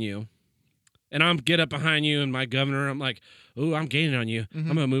faster than you, and I'm get up behind you, and my governor, I'm like, ooh, I'm gaining on you. I'm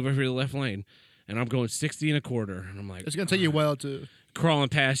gonna move over to the left lane, and I'm going 60 and a quarter, and I'm like, it's gonna take you a while to crawling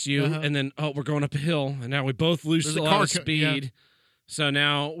past you, and then we're going up a hill, and now we both lose a lot of speed. Yeah. So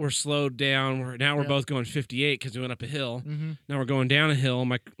now we're slowed down. We're both going 58 because we went up a hill. Now we're going down a hill.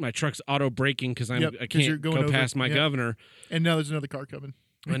 My truck's auto braking because I can't go past my governor. And now there's another car coming.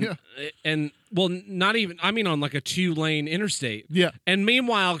 And well, not even. I mean, on like a 2-lane interstate. Yeah. And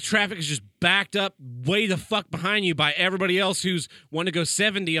meanwhile, traffic is just backed up way the fuck behind you by everybody else who's wanting to go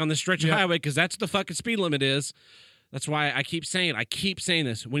 70 on the stretch of highway because that's what the fucking speed limit is. That's why I keep saying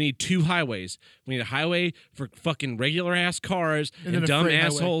this. We need 2 highways. We need a highway for fucking regular ass cars and dumb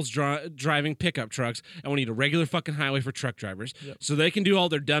assholes driving pickup trucks, and we need a regular fucking highway for truck drivers, so they can do all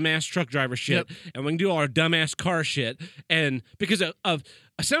their dumbass truck driver shit, and we can do all our dumbass car shit. And because of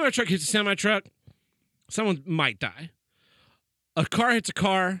a semi truck hits a semi truck, someone might die. A car hits a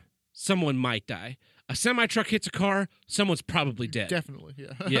car, someone might die. A semi truck hits a car, someone's probably dead. Definitely,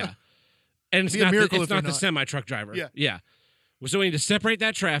 yeah. Yeah. And it's not the semi-truck driver. Yeah. So we need to separate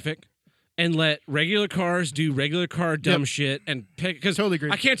that traffic and let regular cars do regular car dumb shit. And because totally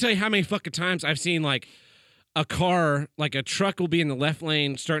agree. I can't tell you how many fucking times I've seen like a car, like a truck will be in the left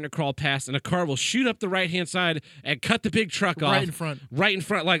lane starting to crawl past, and a car will shoot up the right-hand side and cut the big truck off. Right in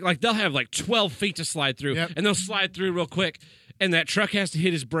front. Like they'll have like 12 feet to slide through, and they'll slide through real quick. And that truck has to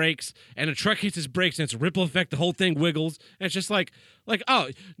hit his brakes, and the truck hits his brakes, and it's a ripple effect. The whole thing wiggles. And it's just like, oh,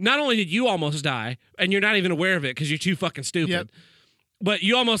 not only did you almost die, and you're not even aware of it because you're too fucking stupid, but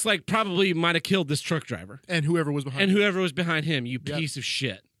you almost like probably might have killed this truck driver. And whoever was behind him. You piece of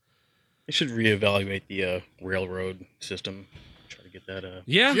shit. They should reevaluate the railroad system. Try to get that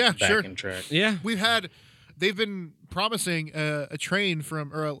back in track. Yeah. They've been promising a train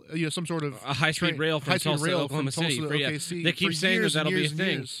from, or some sort of a high-speed rail from Tulsa to Oklahoma City. OKC they keep saying that'll be a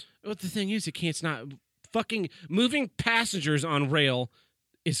thing. Years. But the thing is, it's not fucking moving passengers on rail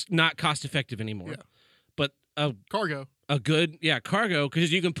is not cost-effective anymore. Yeah. But cargo, cargo,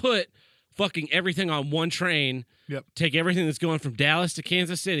 because you can put fucking everything on one train. Yep. Take everything that's going from Dallas to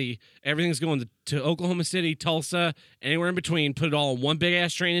Kansas City, everything's going to Oklahoma City, Tulsa, anywhere in between. Put it all on one big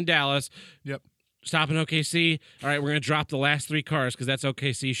ass train in Dallas. Yep. Stop in OKC. All right, we're going to drop the last 3 cars because that's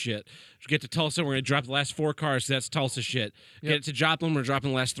OKC shit. Get to Tulsa, we're going to drop the last 4 cars because that's Tulsa shit. Get it to Joplin, we're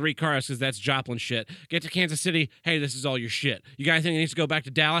dropping the last 3 cars because that's Joplin shit. Get to Kansas City, hey, this is all your shit. You got anything that needs to go back to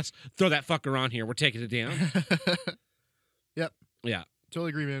Dallas? Throw that fucker on here. We're taking it down. Yep. Yeah. Totally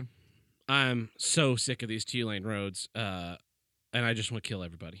agree, man. I'm so sick of these 2-lane roads, and I just want to kill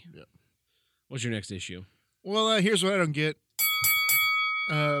everybody. Yep. What's your next issue? Well, here's what I don't get.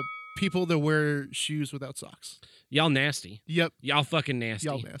 People that wear shoes without socks. Y'all nasty. Yep. Y'all fucking nasty.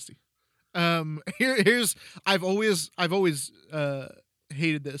 Y'all nasty. Here's I've always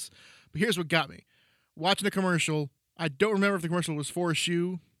hated this, but here's what got me. Watching the commercial, I don't remember if the commercial was for a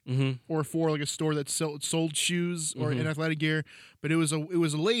shoe or for like a store that sold shoes or in athletic gear, but it was a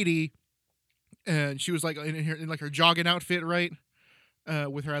lady, and she was like in like her jogging outfit, right?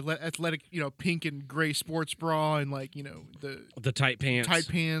 With her athletic, pink and gray sports bra and like, the tight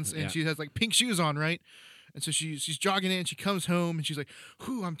pants, and she has like pink shoes on, right? And so she's jogging in, and she comes home, and she's like,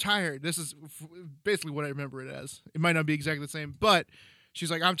 "Whew, I'm tired." This is basically what I remember it as. It might not be exactly the same, but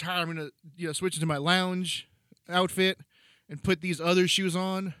she's like, "I'm tired. I'm gonna switch into my lounge outfit and put these other shoes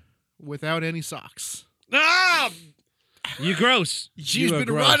on without any socks." Ah! You gross. She's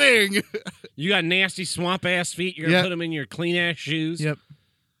been running. You got nasty swamp ass feet. You're gonna put them in your clean ass shoes. Yep.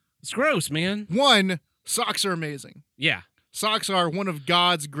 It's gross, man. Socks are amazing. Yeah. Socks are one of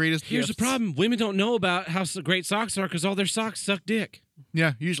God's greatest Here's gifts. the problem. Women don't know about how great socks are because all their socks suck dick.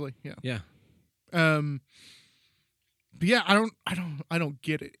 Yeah, usually. Yeah. Yeah. But yeah, I don't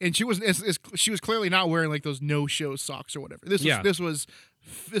get it. And she was clearly not wearing like those no-show socks or whatever. This was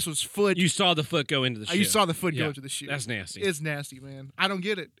foot. You saw the foot go into the shoe. You saw the foot go into the shoe. That's nasty. It's nasty, man. I don't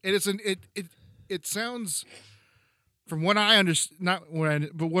get it. And it sounds, from what I understand,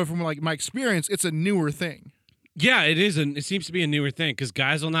 from like my experience, it's a newer thing. Yeah, it is. It seems to be a newer thing because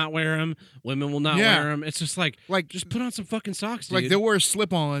guys will not wear them, women will not wear them. It's just like just put on some fucking socks, dude. Like they'll wear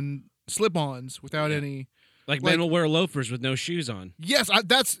slip-ons without any. Like men will wear loafers with no shoes on. Yes,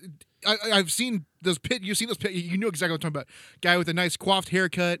 I've seen those pit. You've seen those pit. You know exactly what I'm talking about. Guy with a nice coiffed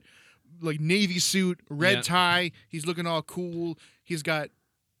haircut, like navy suit, red tie. He's looking all cool. He's got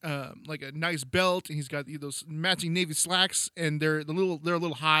like a nice belt, and he's got those matching navy slacks, and they're a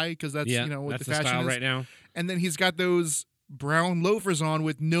little high because that's what that's the fashion style is right now. And then he's got those brown loafers on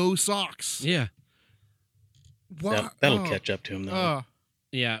with no socks. Yeah, that'll catch up to him though.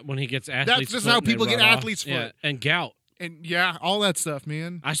 Yeah, when he gets athlete's That's just how people get athlete's foot. Yeah, and gout. And all that stuff,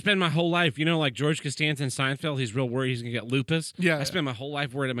 man. I spend my whole life, like George Costanza in Seinfeld, he's real worried he's going to get lupus. Yeah. I spend my whole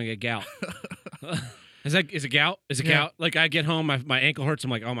life worried I'm going to get gout. Is it gout? Is it gout? Like I get home, my ankle hurts. I'm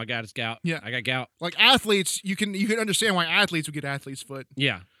like, oh my God, it's gout. Yeah. I got gout. Like athletes, you can understand why athletes would get athlete's foot.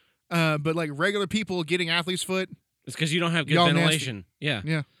 Yeah. But like regular people getting athlete's foot. It's because you don't have good ventilation. Nasty.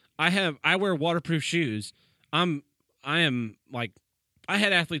 Yeah. Yeah. I wear waterproof shoes. I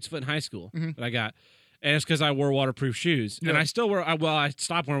had athlete's foot in high school that I got, and it's because I wore waterproof shoes. Yeah. And I still wear. I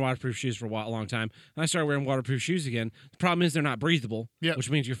stopped wearing waterproof shoes for a long time, and I started wearing waterproof shoes again. The problem is they're not breathable, which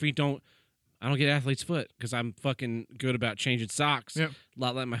means your feet don't. I don't get athlete's foot because I'm fucking good about changing socks,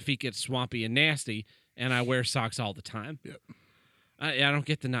 not letting my feet get swampy and nasty, and I wear socks all the time. Yep. I don't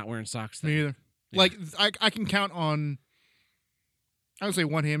get the not wearing socks thing. Me either. Yeah. Like I can count on. I would say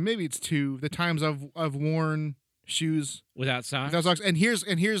one hand, maybe it's two. The times I've worn shoes without socks. And here's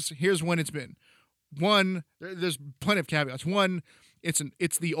when it's been. One, there's plenty of caveats. One, it's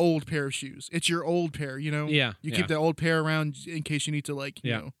the old pair of shoes. It's your old pair, Yeah. You keep that old pair around in case you need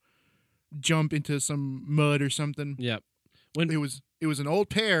to jump into some mud or something. Yep. When it was an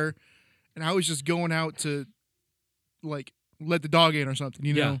old pair, and I was just going out to like let the dog in or something,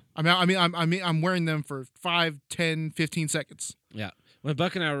 Yeah. I'm wearing them for 5, 10, 15 seconds. Yeah. When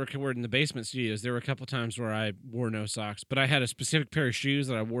Buck and I were in the basement studios, there were a couple times where I wore no socks, but I had a specific pair of shoes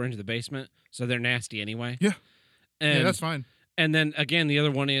that I wore into the basement, so they're nasty anyway. Yeah. And, that's fine. And then, again, the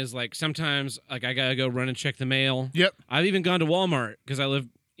other one is, like, sometimes, like, I got to go run and check the mail. Yep. I've even gone to Walmart because I live,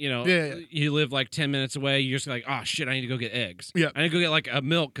 Yeah. You live, like, 10 minutes away. You're just like, oh, shit, I need to go get eggs. Yeah. I need to go get, like, a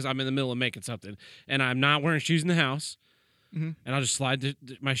milk because I'm in the middle of making something. And I'm not wearing shoes in the house. Mm-hmm. And I'll just slide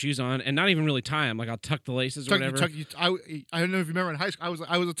my shoes on and not even really tie them. Like I'll tuck the laces or whatever. I don't know if you remember in high school. I was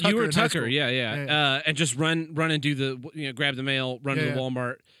a tucker. You were a in high tucker, school. yeah. And just run and do the grab the mail, run to the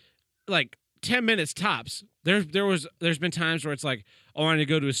Walmart. Like 10 minutes tops. There's been times where it's like, oh, I need to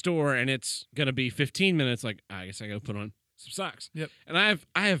go to a store and it's gonna be 15 minutes. Like I guess I gotta put on some socks. Yep. And I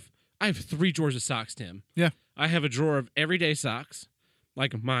have 3 drawers of socks, Tim. Yeah. I have a drawer of everyday socks,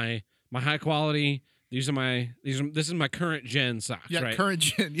 like my high quality. This is my current gen socks, right? Current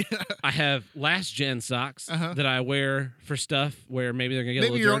gen, yeah. I have last gen socks that I wear for stuff where maybe they're gonna get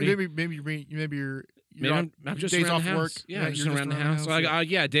a little dirty. I'm just days around off the house. work. Yeah, just around the house.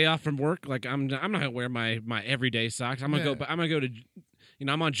 So day off from work. Like I'm not gonna wear my everyday socks. I'm gonna go to.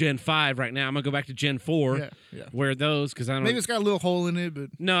 I'm on Gen 5 right now. I'm gonna go back to Gen 4. Yeah. Wear those because I don't. Maybe it's got a little hole in it,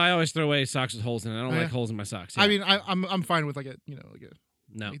 but no, I always throw away socks with holes in it. I don't like holes in my socks. Yeah. I mean, I'm fine with like a no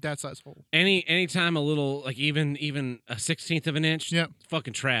like that size hole. Anytime a little like even a 1/16 of an inch. Yeah.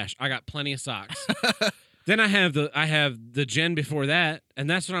 Fucking trash. I got plenty of socks. Then I have the gen before that, and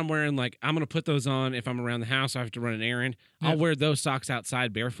that's what I'm wearing. Like I'm gonna put those on if I'm around the house. I have to run an errand. I'll wear those socks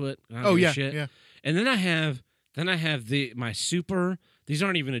outside barefoot. Shit. Yeah. And then I have my super. These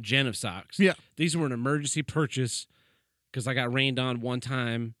aren't even a gen of socks. Yeah. These were an emergency purchase because I got rained on one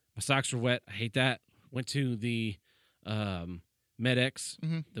time. My socks were wet. I hate that. Went to the MedX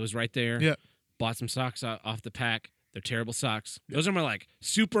that was right there. Yeah. Bought some socks off the pack. They're terrible socks. Those are my like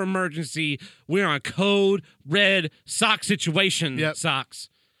super emergency. We're on code red sock situation socks.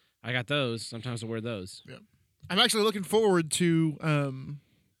 I got those. Sometimes I wear those. Yeah. I'm actually looking forward to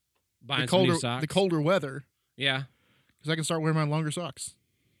buying some new socks. The colder weather. Yeah. Because I can start wearing my longer socks.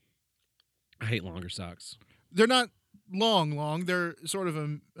 I hate longer socks. They're not long. They're sort of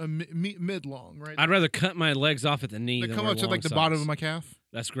a mid long, right? I'd rather cut my legs off at the knee. They come up to like the bottom of my calf.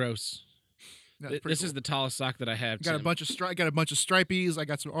 That's gross. This cool. Is the tallest sock that I have. Got a bunch of stripies. I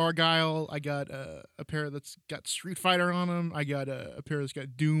got some Argyle. I got a pair that's got Street Fighter on them. I got a pair that's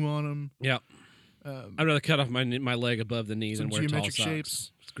got Doom on them. Yeah. I'd rather cut off my leg above the knee than wear tall socks.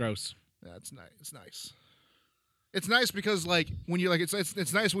 Shapes. It's gross. That's nice. It's nice. It's nice because like when you're like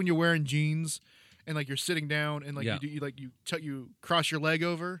it's nice when you're wearing jeans and like you're sitting down and like you cross your leg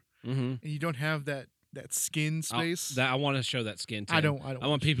over and you don't have that skin space. I want to show that skin too. I don't. I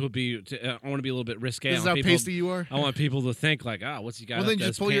want people to be. I want to be a little bit risque. This is how pasty you are. I want people to think like, what's he got? Well, then you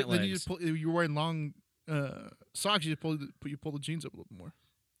just pull you're wearing long socks. You pull the jeans up a little bit more.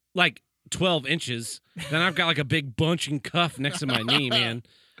 Like 12 inches. Then I've got like a big bunching cuff next to my knee, man.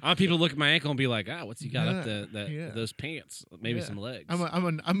 I want people to look at my ankle and be like, what's he got up those pants? Maybe some legs. I'm a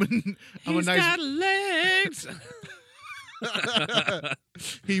He's nice. got legs.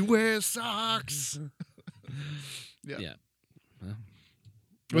 He wears socks. Yeah.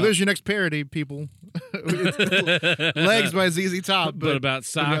 Well, there's your next parody, people. Legs by ZZ Top, but about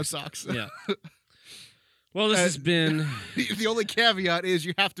socks. Yeah. Well, this has been. The only caveat is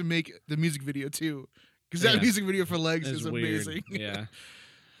you have to make the music video too, because that music video for Legs is amazing. Yeah.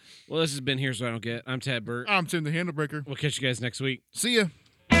 Well, this has been Here's What I Don't Get. I'm Tad Burt. I'm Tim the Handlebreaker. We'll catch you guys next week. See ya.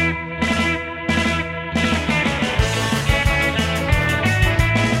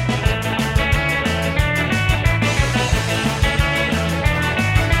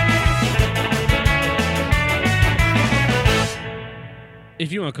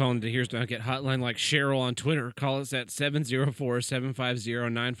 If you want to call into Here's What I Don't Get hotline like Cheryl on Twitter, call us at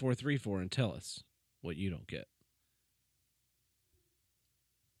 704-750-9434 and tell us what you don't get.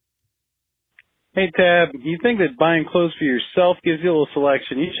 Hey, Tab, you think that buying clothes for yourself gives you a little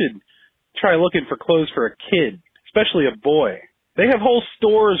selection? You should try looking for clothes for a kid, especially a boy. They have whole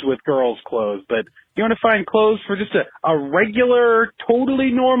stores with girls' clothes, but you want to find clothes for just a regular,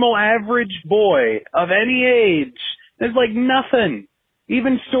 totally normal, average boy of any age. There's like nothing.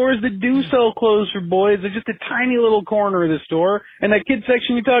 Even stores that do sell clothes for boys are just a tiny little corner of the store. And that kid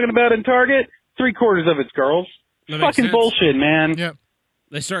section you're talking about in Target, 3/4 of it's girls. Fucking bullshit, man. Yep.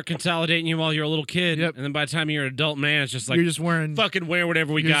 They start consolidating you while you're a little kid, and then by the time you're an adult man, it's just like, you're just wearing, fucking wear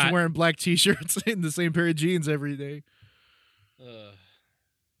whatever we got. You're just wearing black T-shirts and the same pair of jeans every day.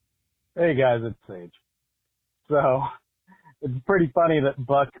 Hey, guys, it's Sage. So, it's pretty funny that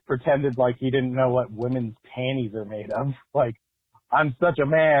Buck pretended like he didn't know what women's panties are made of. Like, I'm such a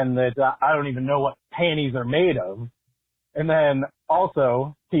man that I don't even know what panties are made of. And then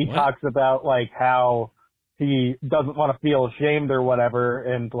also, he talks about, like, how he doesn't want to feel ashamed or whatever,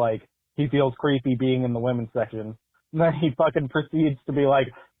 and, like, he feels creepy being in the women's section. And then he fucking proceeds to be like,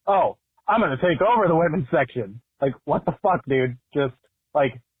 oh, I'm going to take over the women's section. Like, what the fuck, dude? Just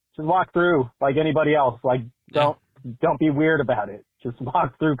walk through like anybody else. Like, don't be weird about it. Just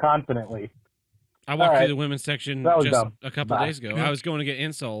walk through confidently. I walked through the women's section just a couple of days ago. Yeah. I was going to get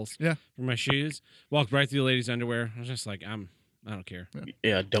insoles for my shoes. Walked right through the ladies' underwear. I was just like, I don't care.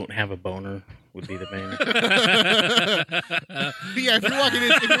 Yeah, don't have a boner would be the main. Yeah, if you're walking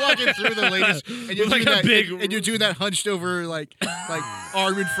through the ladies and you're like doing that, and you're doing that hunched over like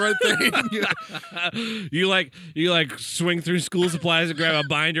arm in front thing. You like swing through school supplies and grab a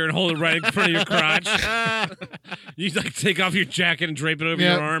binder and hold it right in front of your crotch. You like take off your jacket and drape it over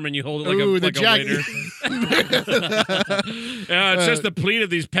your arm and you hold it like a waiter. It's just the pleat of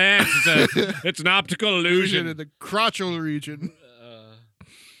these pants. It's an optical illusion in the crotchal region.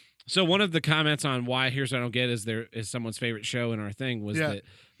 So one of the comments on why Here's What I Don't Get is someone's favorite show in our thing was that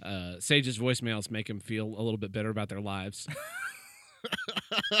Sage's voicemails make him feel a little bit better about their lives.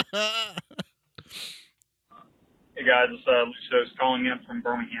 Hey guys, it's Lucius calling in from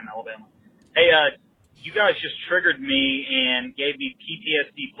Birmingham, Alabama. Hey, you guys just triggered me and gave me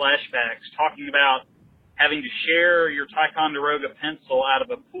PTSD flashbacks talking about having to share your Ticonderoga pencil out of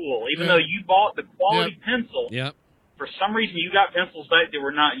a pool, even though you bought the quality pencil. Yep. For some reason, you got pencils back that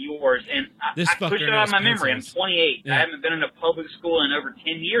were not yours, and I pushed it out of my memory. I'm 28. I haven't been in a public school in over 10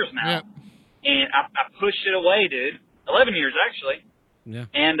 years now, and I pushed it away, dude. 11 years, actually. Yeah.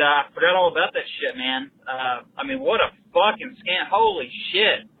 And I forgot all about that shit, man. I mean, what a fucking scam. Holy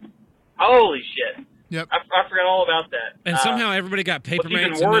shit. Yep. I forgot all about that. And somehow everybody got paper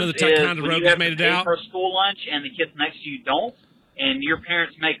mates and none of the Ticonderogas made it out. For school lunch and the kids next to you don't, and your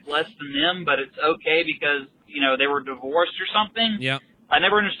parents make less than them, but it's okay because, you know, they were divorced or something. Yeah. I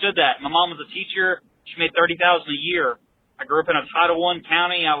never understood that. My mom was a teacher. She made $30,000 a year. I grew up in a Title I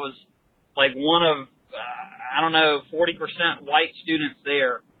county. I was like one of, 40% white students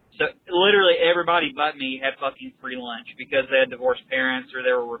there. So literally everybody but me had fucking free lunch because they had divorced parents or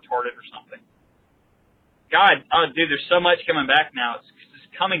they were retarded or something. God, oh dude, there's so much coming back now. It's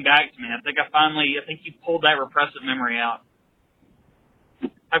coming back to me. I think you pulled that repressive memory out.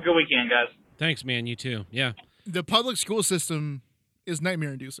 Have a good weekend, guys. Thanks, man. You too. Yeah. The public school system is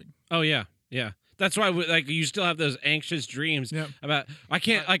nightmare-inducing. Oh yeah, yeah. That's why, you still have those anxious dreams about. I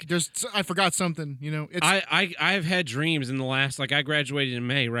can't I forgot something. It's I've had dreams in the last. I graduated in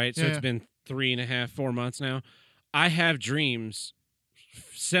May, right? So it's been 3.5, 4 months now. I have dreams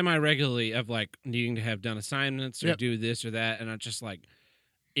semi-regularly of needing to have done assignments or do this or that, and I'm just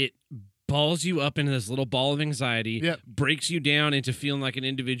it balls you up into this little ball of anxiety, breaks you down into feeling like an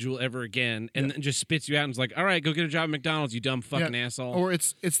individual ever again, and then just spits you out and is like, all right, go get a job at McDonald's, you dumb fucking asshole. Or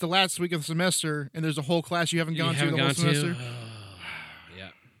it's the last week of the semester, and there's a whole class you haven't gone to the whole semester.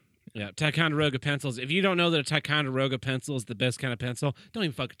 Yeah, Ticonderoga pencils. If you don't know that a Ticonderoga pencil is the best kind of pencil, don't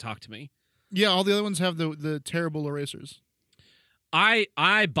even fucking talk to me. Yeah, all the other ones have the terrible erasers. I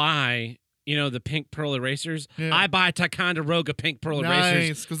buy... the pink pearl erasers. Yeah. I buy Ticonderoga pink pearl erasers.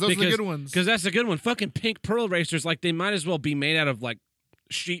 Nice, because those are the good ones. Because that's a good one. Fucking pink pearl erasers, they might as well be made out of,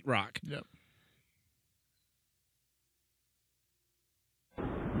 sheetrock. Yep.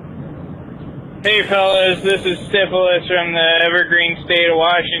 Hey, fellas, this is Syphilis from the evergreen state of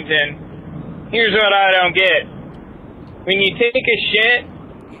Washington. Here's what I don't get. When you take a shit,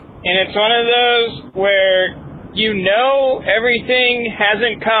 and it's one of those where everything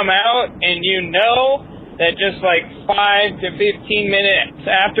hasn't come out, and that just 5 to 15 minutes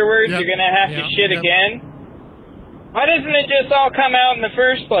afterwards you're going to have to shit again. Why doesn't it just all come out in the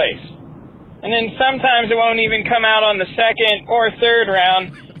first place? And then sometimes it won't even come out on the second or third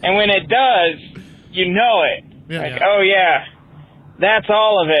round, and when it does, you know it. Oh yeah, that's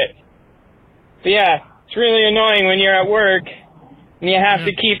all of it. But yeah, it's really annoying when you're at work, and you have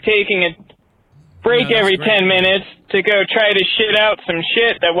to keep taking a break every 10 minutes to go try to shit out some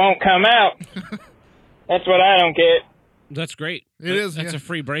shit that won't come out. That's what I don't get. That's great. That's a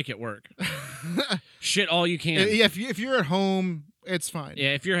free break at work. Shit all you can. Yeah, if you're at home, it's fine.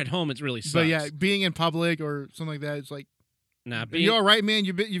 Yeah, if you're at home, it's really sucks. But yeah, being in public or something like that, it's nah. You all right, man?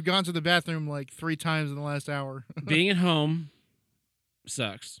 You've gone to the bathroom 3 times in the last hour. Being at home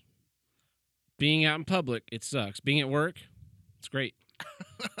sucks. Being out in public, it sucks. Being at work, it's great.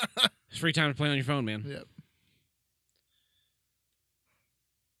 It's free time to play on your phone, man. Yep.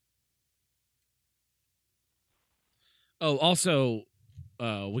 Oh, also,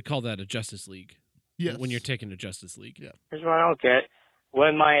 we call that a Justice League. Yes. When you're taking a Justice League. Yeah. Here's what I don't get.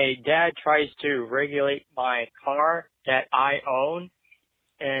 When my dad tries to regulate my car that I own,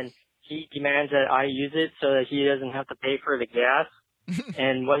 and he demands that I use it so that he doesn't have to pay for the gas,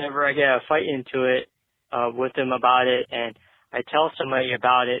 and whenever I get a fight into it with him about it, and I tell somebody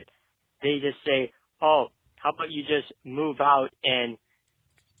about it, they just say, oh, how about you just move out and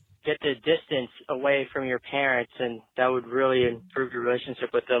get the distance away from your parents, and that would really improve your relationship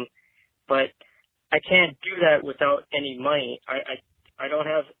with them. But I can't do that without any money. I don't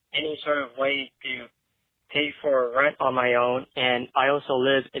have any sort of way to pay for rent on my own, and I also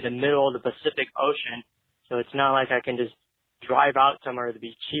live in the middle of the Pacific Ocean, so it's not like I can just drive out somewhere to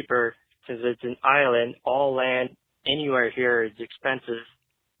be cheaper because it's an island. All land anywhere here is expensive.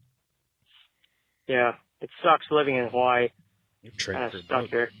 Yeah, it sucks living in Hawaii. You're trapped stuck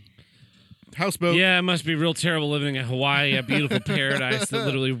here. Houseboat. Yeah, it must be real terrible living in Hawaii, a beautiful paradise that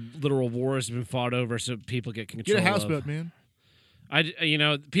literal wars have been fought over so people get control of. Get a houseboat, man.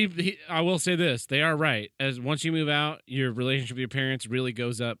 I will say this: they are right. As once you move out, your relationship with your parents really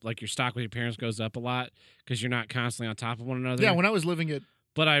goes up. Your stock with your parents goes up a lot because you're not constantly on top of one another. Yeah, when I was living at,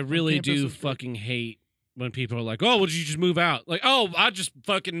 but I really do fucking hate when people are like, "Oh, well, did you just move out?" I just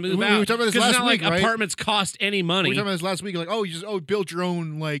fucking move out. We were talking about this last week, right? Apartments cost any money. We were talking about this last week. You built your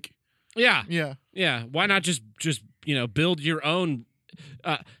own Yeah. Why not just build your own?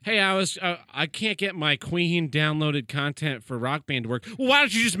 Hey, I can't get my Queen downloaded content for Rock Band to work. Well, why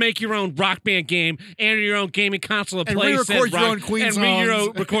don't you just make your own Rock Band game and your own gaming console to play record your own Queen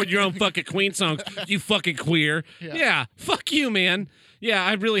songs. Record your own fucking Queen songs, you fucking queer. Yeah, fuck you, man. Yeah,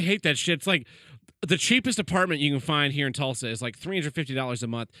 I really hate that shit. It's the cheapest apartment you can find here in Tulsa is $350 a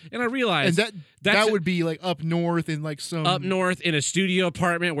month, and I realize that would be up north in up north in a studio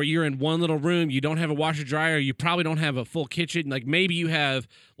apartment where you're in one little room. You don't have a washer dryer. You probably don't have a full kitchen. Maybe you have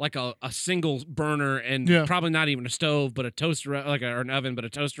a single burner and probably not even a stove, but a toaster or an oven, but a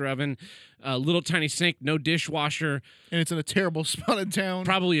toaster oven, a little tiny sink, no dishwasher, and it's in a terrible spot in town.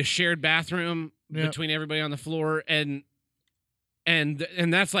 Probably a shared bathroom between everybody on the floor, and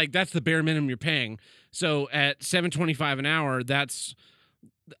that's the bare minimum you're paying. So at $7.25 an hour, that's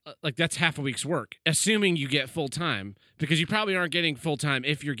like that's half a week's work, assuming you get full time, because you probably aren't getting full time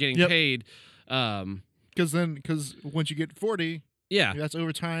if you're getting paid. Because once you get 40, that's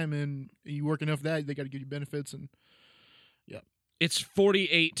overtime, and you work enough that they got to give you benefits, and it's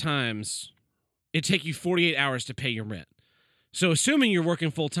 48 times. It take you 48 hours to pay your rent. So assuming you're working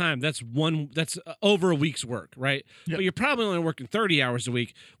full time, that's over a week's work, right? Yep. But you're probably only working 30 hours a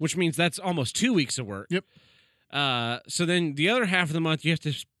week, which means that's almost 2 weeks of work. Yep. So then the other half of the month you have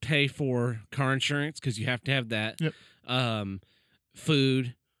to pay for car insurance because you have to have that. Yep.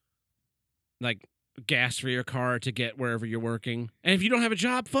 Food, like gas for your car to get wherever you're working. And if you don't have a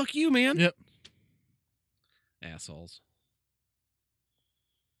job, fuck you, man. Yep. Assholes.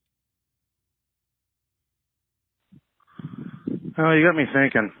 Oh, you got me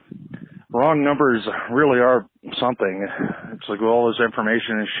thinking. Wrong numbers really are something. It's like with all this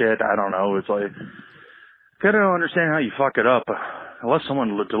information and shit, I don't know. It's like, I don't understand how you fuck it up. Unless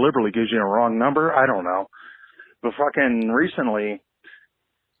someone deliberately gives you a wrong number, I don't know. But fucking recently,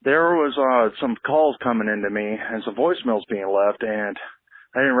 there was some calls coming into me and some voicemails being left, and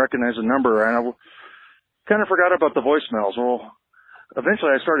I didn't recognize the number, and I kind of forgot about the voicemails. Well,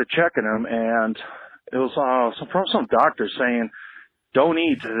 eventually I started checking them, and it was from some doctor saying, don't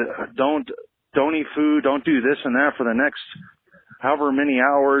eat food, don't do this and that for the next however many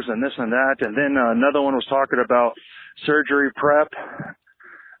hours and this and that. And then another one was talking about surgery prep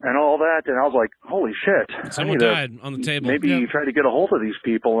and all that. And I was like, holy shit. Someone died on the table. Maybe you try to get a hold of these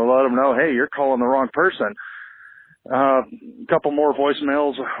people and let them know, hey, you're calling the wrong person. A couple more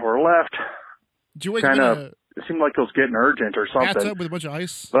voicemails were left. Did you wake up it seemed like it was getting urgent or something. Bathtub with a bunch of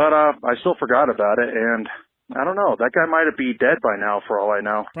ice? But I still forgot about it, and I don't know. That guy might be dead by now, for all I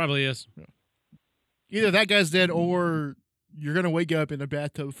know. Probably is. Either that guy's dead, or you're going to wake up in a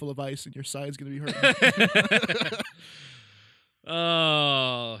bathtub full of ice, and your side's going to be hurting.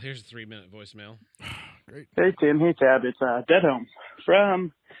 Oh, here's a 3-minute voicemail. Great. Hey, Tim. Hey, Tab. It's Dead Home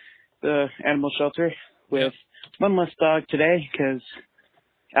from the animal shelter with one less dog today because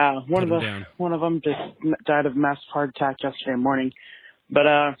one of them just died of a massive heart attack yesterday morning.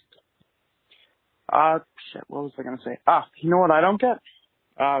 But shit, what was I gonna say? You know what I don't get?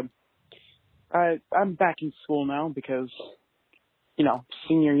 I'm back in school now because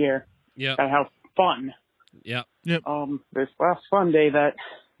senior year. Yeah. Gotta have fun. Yeah. Yep. This last fun day that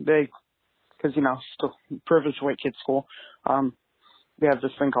because still privileged white kid school, they have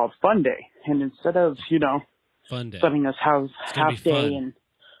this thing called Fun Day, and instead of Fun Day, letting us have half day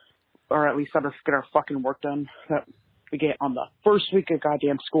or at least let us get our fucking work done that we get on the first week of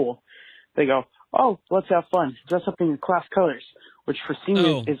goddamn school, they go, oh, let's have fun. Dress up in your class colors, which for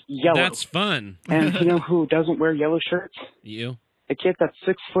seniors is yellow. That's fun. And you know who doesn't wear yellow shirts? You. A kid that's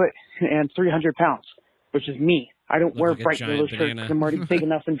 6 foot and 300 pounds, which is me. I don't wear like bright yellow shirts because I'm already big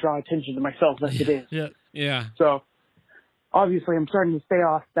enough and draw attention to myself as it is. Yeah. Yeah. So obviously I'm starting to stay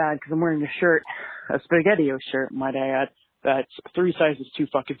off that because I'm wearing a shirt, a SpaghettiOs shirt, might I add, that's 3 sizes too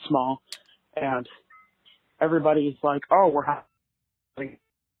fucking small. And everybody's like, oh, we're having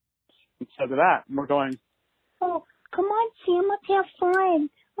instead of that. And we're going, oh, come on, Sam, let's have fun.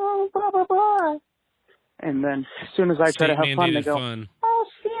 Oh, blah, blah, blah. And then as soon as I try to have fun, they go, oh,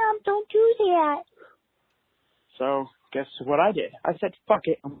 Sam, don't do that. So guess what I did? I said, fuck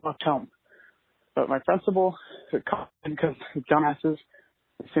it, and walked home. But my principal, because dumbasses,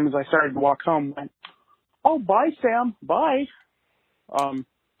 as soon as I started to walk home, went, oh, bye, Sam, bye. And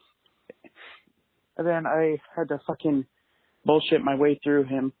then I had to fucking bullshit my way through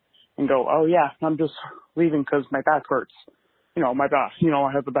him and go, oh, yeah, I'm just leaving because my back hurts. My back,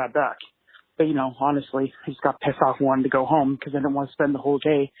 I have a bad back. But, honestly, I just got pissed off and wanted to go home because I didn't want to spend the whole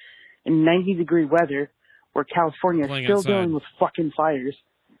day in 90-degree weather where California is still dealing with fucking fires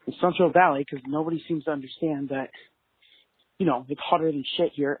in Central Valley because nobody seems to understand that, it's hotter than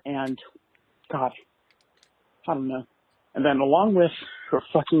shit here. And, God, I don't know. And then along with her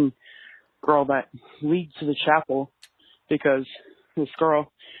fucking girl that leads to the chapel because this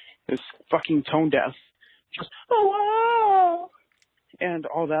girl is fucking tone deaf. Just, oh, and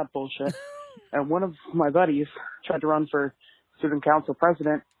all that bullshit. And one of my buddies tried to run for student council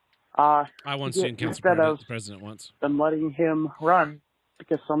president. I won student council president once. Them letting him run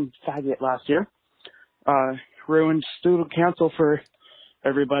because some faggot last year ruined student council for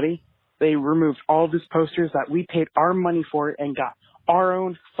everybody. They removed all of his posters that we paid our money for and got our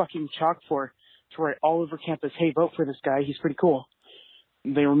own fucking chalk for to write all over campus, hey, vote for this guy. He's pretty cool.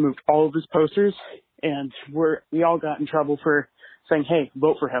 They removed all of his posters, and we all got in trouble for saying, hey,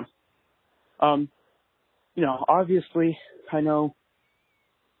 vote for him. Obviously, I know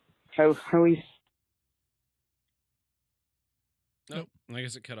how he's Nope. I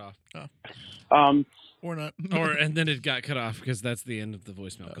guess it cut off. Or not. And then it got cut off because that's the end of the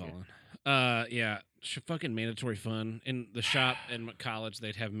voicemail calling. Yeah. Fucking mandatory fun. In the shop in college,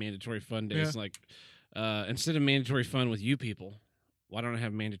 they'd have mandatory fun days. Yeah. Like, instead of mandatory fun with you people, why don't I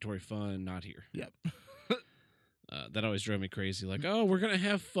have mandatory fun not here? Yep. That always drove me crazy. Like, oh, we're gonna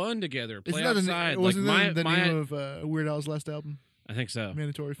have fun together, play Isn't outside. Wasn't like that the name of Weird Al's last album? I think so.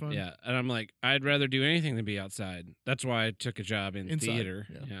 Mandatory fun. Yeah, and I'm like, I'd rather do anything than be outside. That's why I took a job in theater.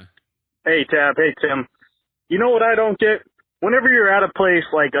 Yeah. Hey, Tab. Hey, Tim. You know what I don't get? Whenever you're at a place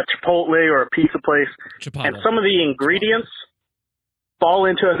like a Chipotle or a pizza place, and some of the ingredients fall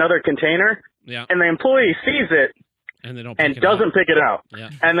into another container, and the employee sees it, and they doesn't pick it out. Yeah.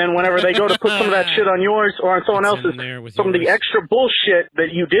 And then whenever they go to put some of that shit on yours or on someone else's, some of the extra bullshit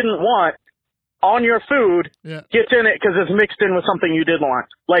that you didn't want on your food gets in it because it's mixed in with something you didn't want.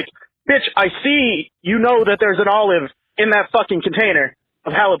 Like, bitch, I see you know that there's an olive in that fucking container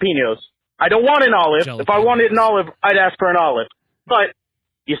of jalapenos. I don't want an olive. If I wanted an olive, I'd ask for an olive. But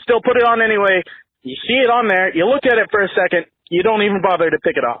you still put it on anyway. You see it on there. You look at it for a second. You don't even bother to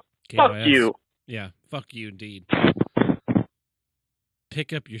pick it off. Fuck you. Yeah, fuck you indeed.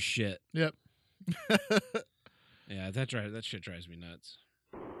 Pick up your shit. Yep. Yeah, that shit drives me nuts.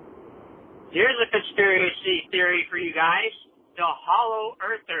 Here's a conspiracy theory for you guys. The Hollow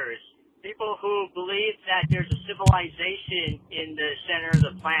Earthers. People who believe that there's a civilization in the center of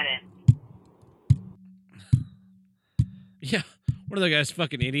the planet. Yeah. What are the guys,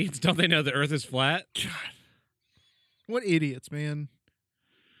 fucking idiots? Don't they know the Earth is flat? God. What idiots, man.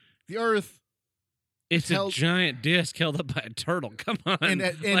 The Earth. It's a giant disc held up by a turtle. Come on. And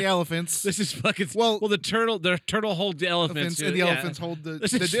elephants. This is fucking... Well, the turtle holds the elephants. And the elephants hold the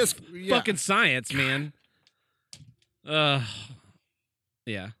disc. Fucking science, man.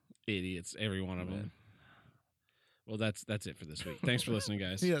 Yeah. Idiots. Every one of them. Well, that's it for this week. Thanks for listening,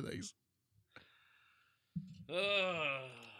 guys. Yeah, thanks.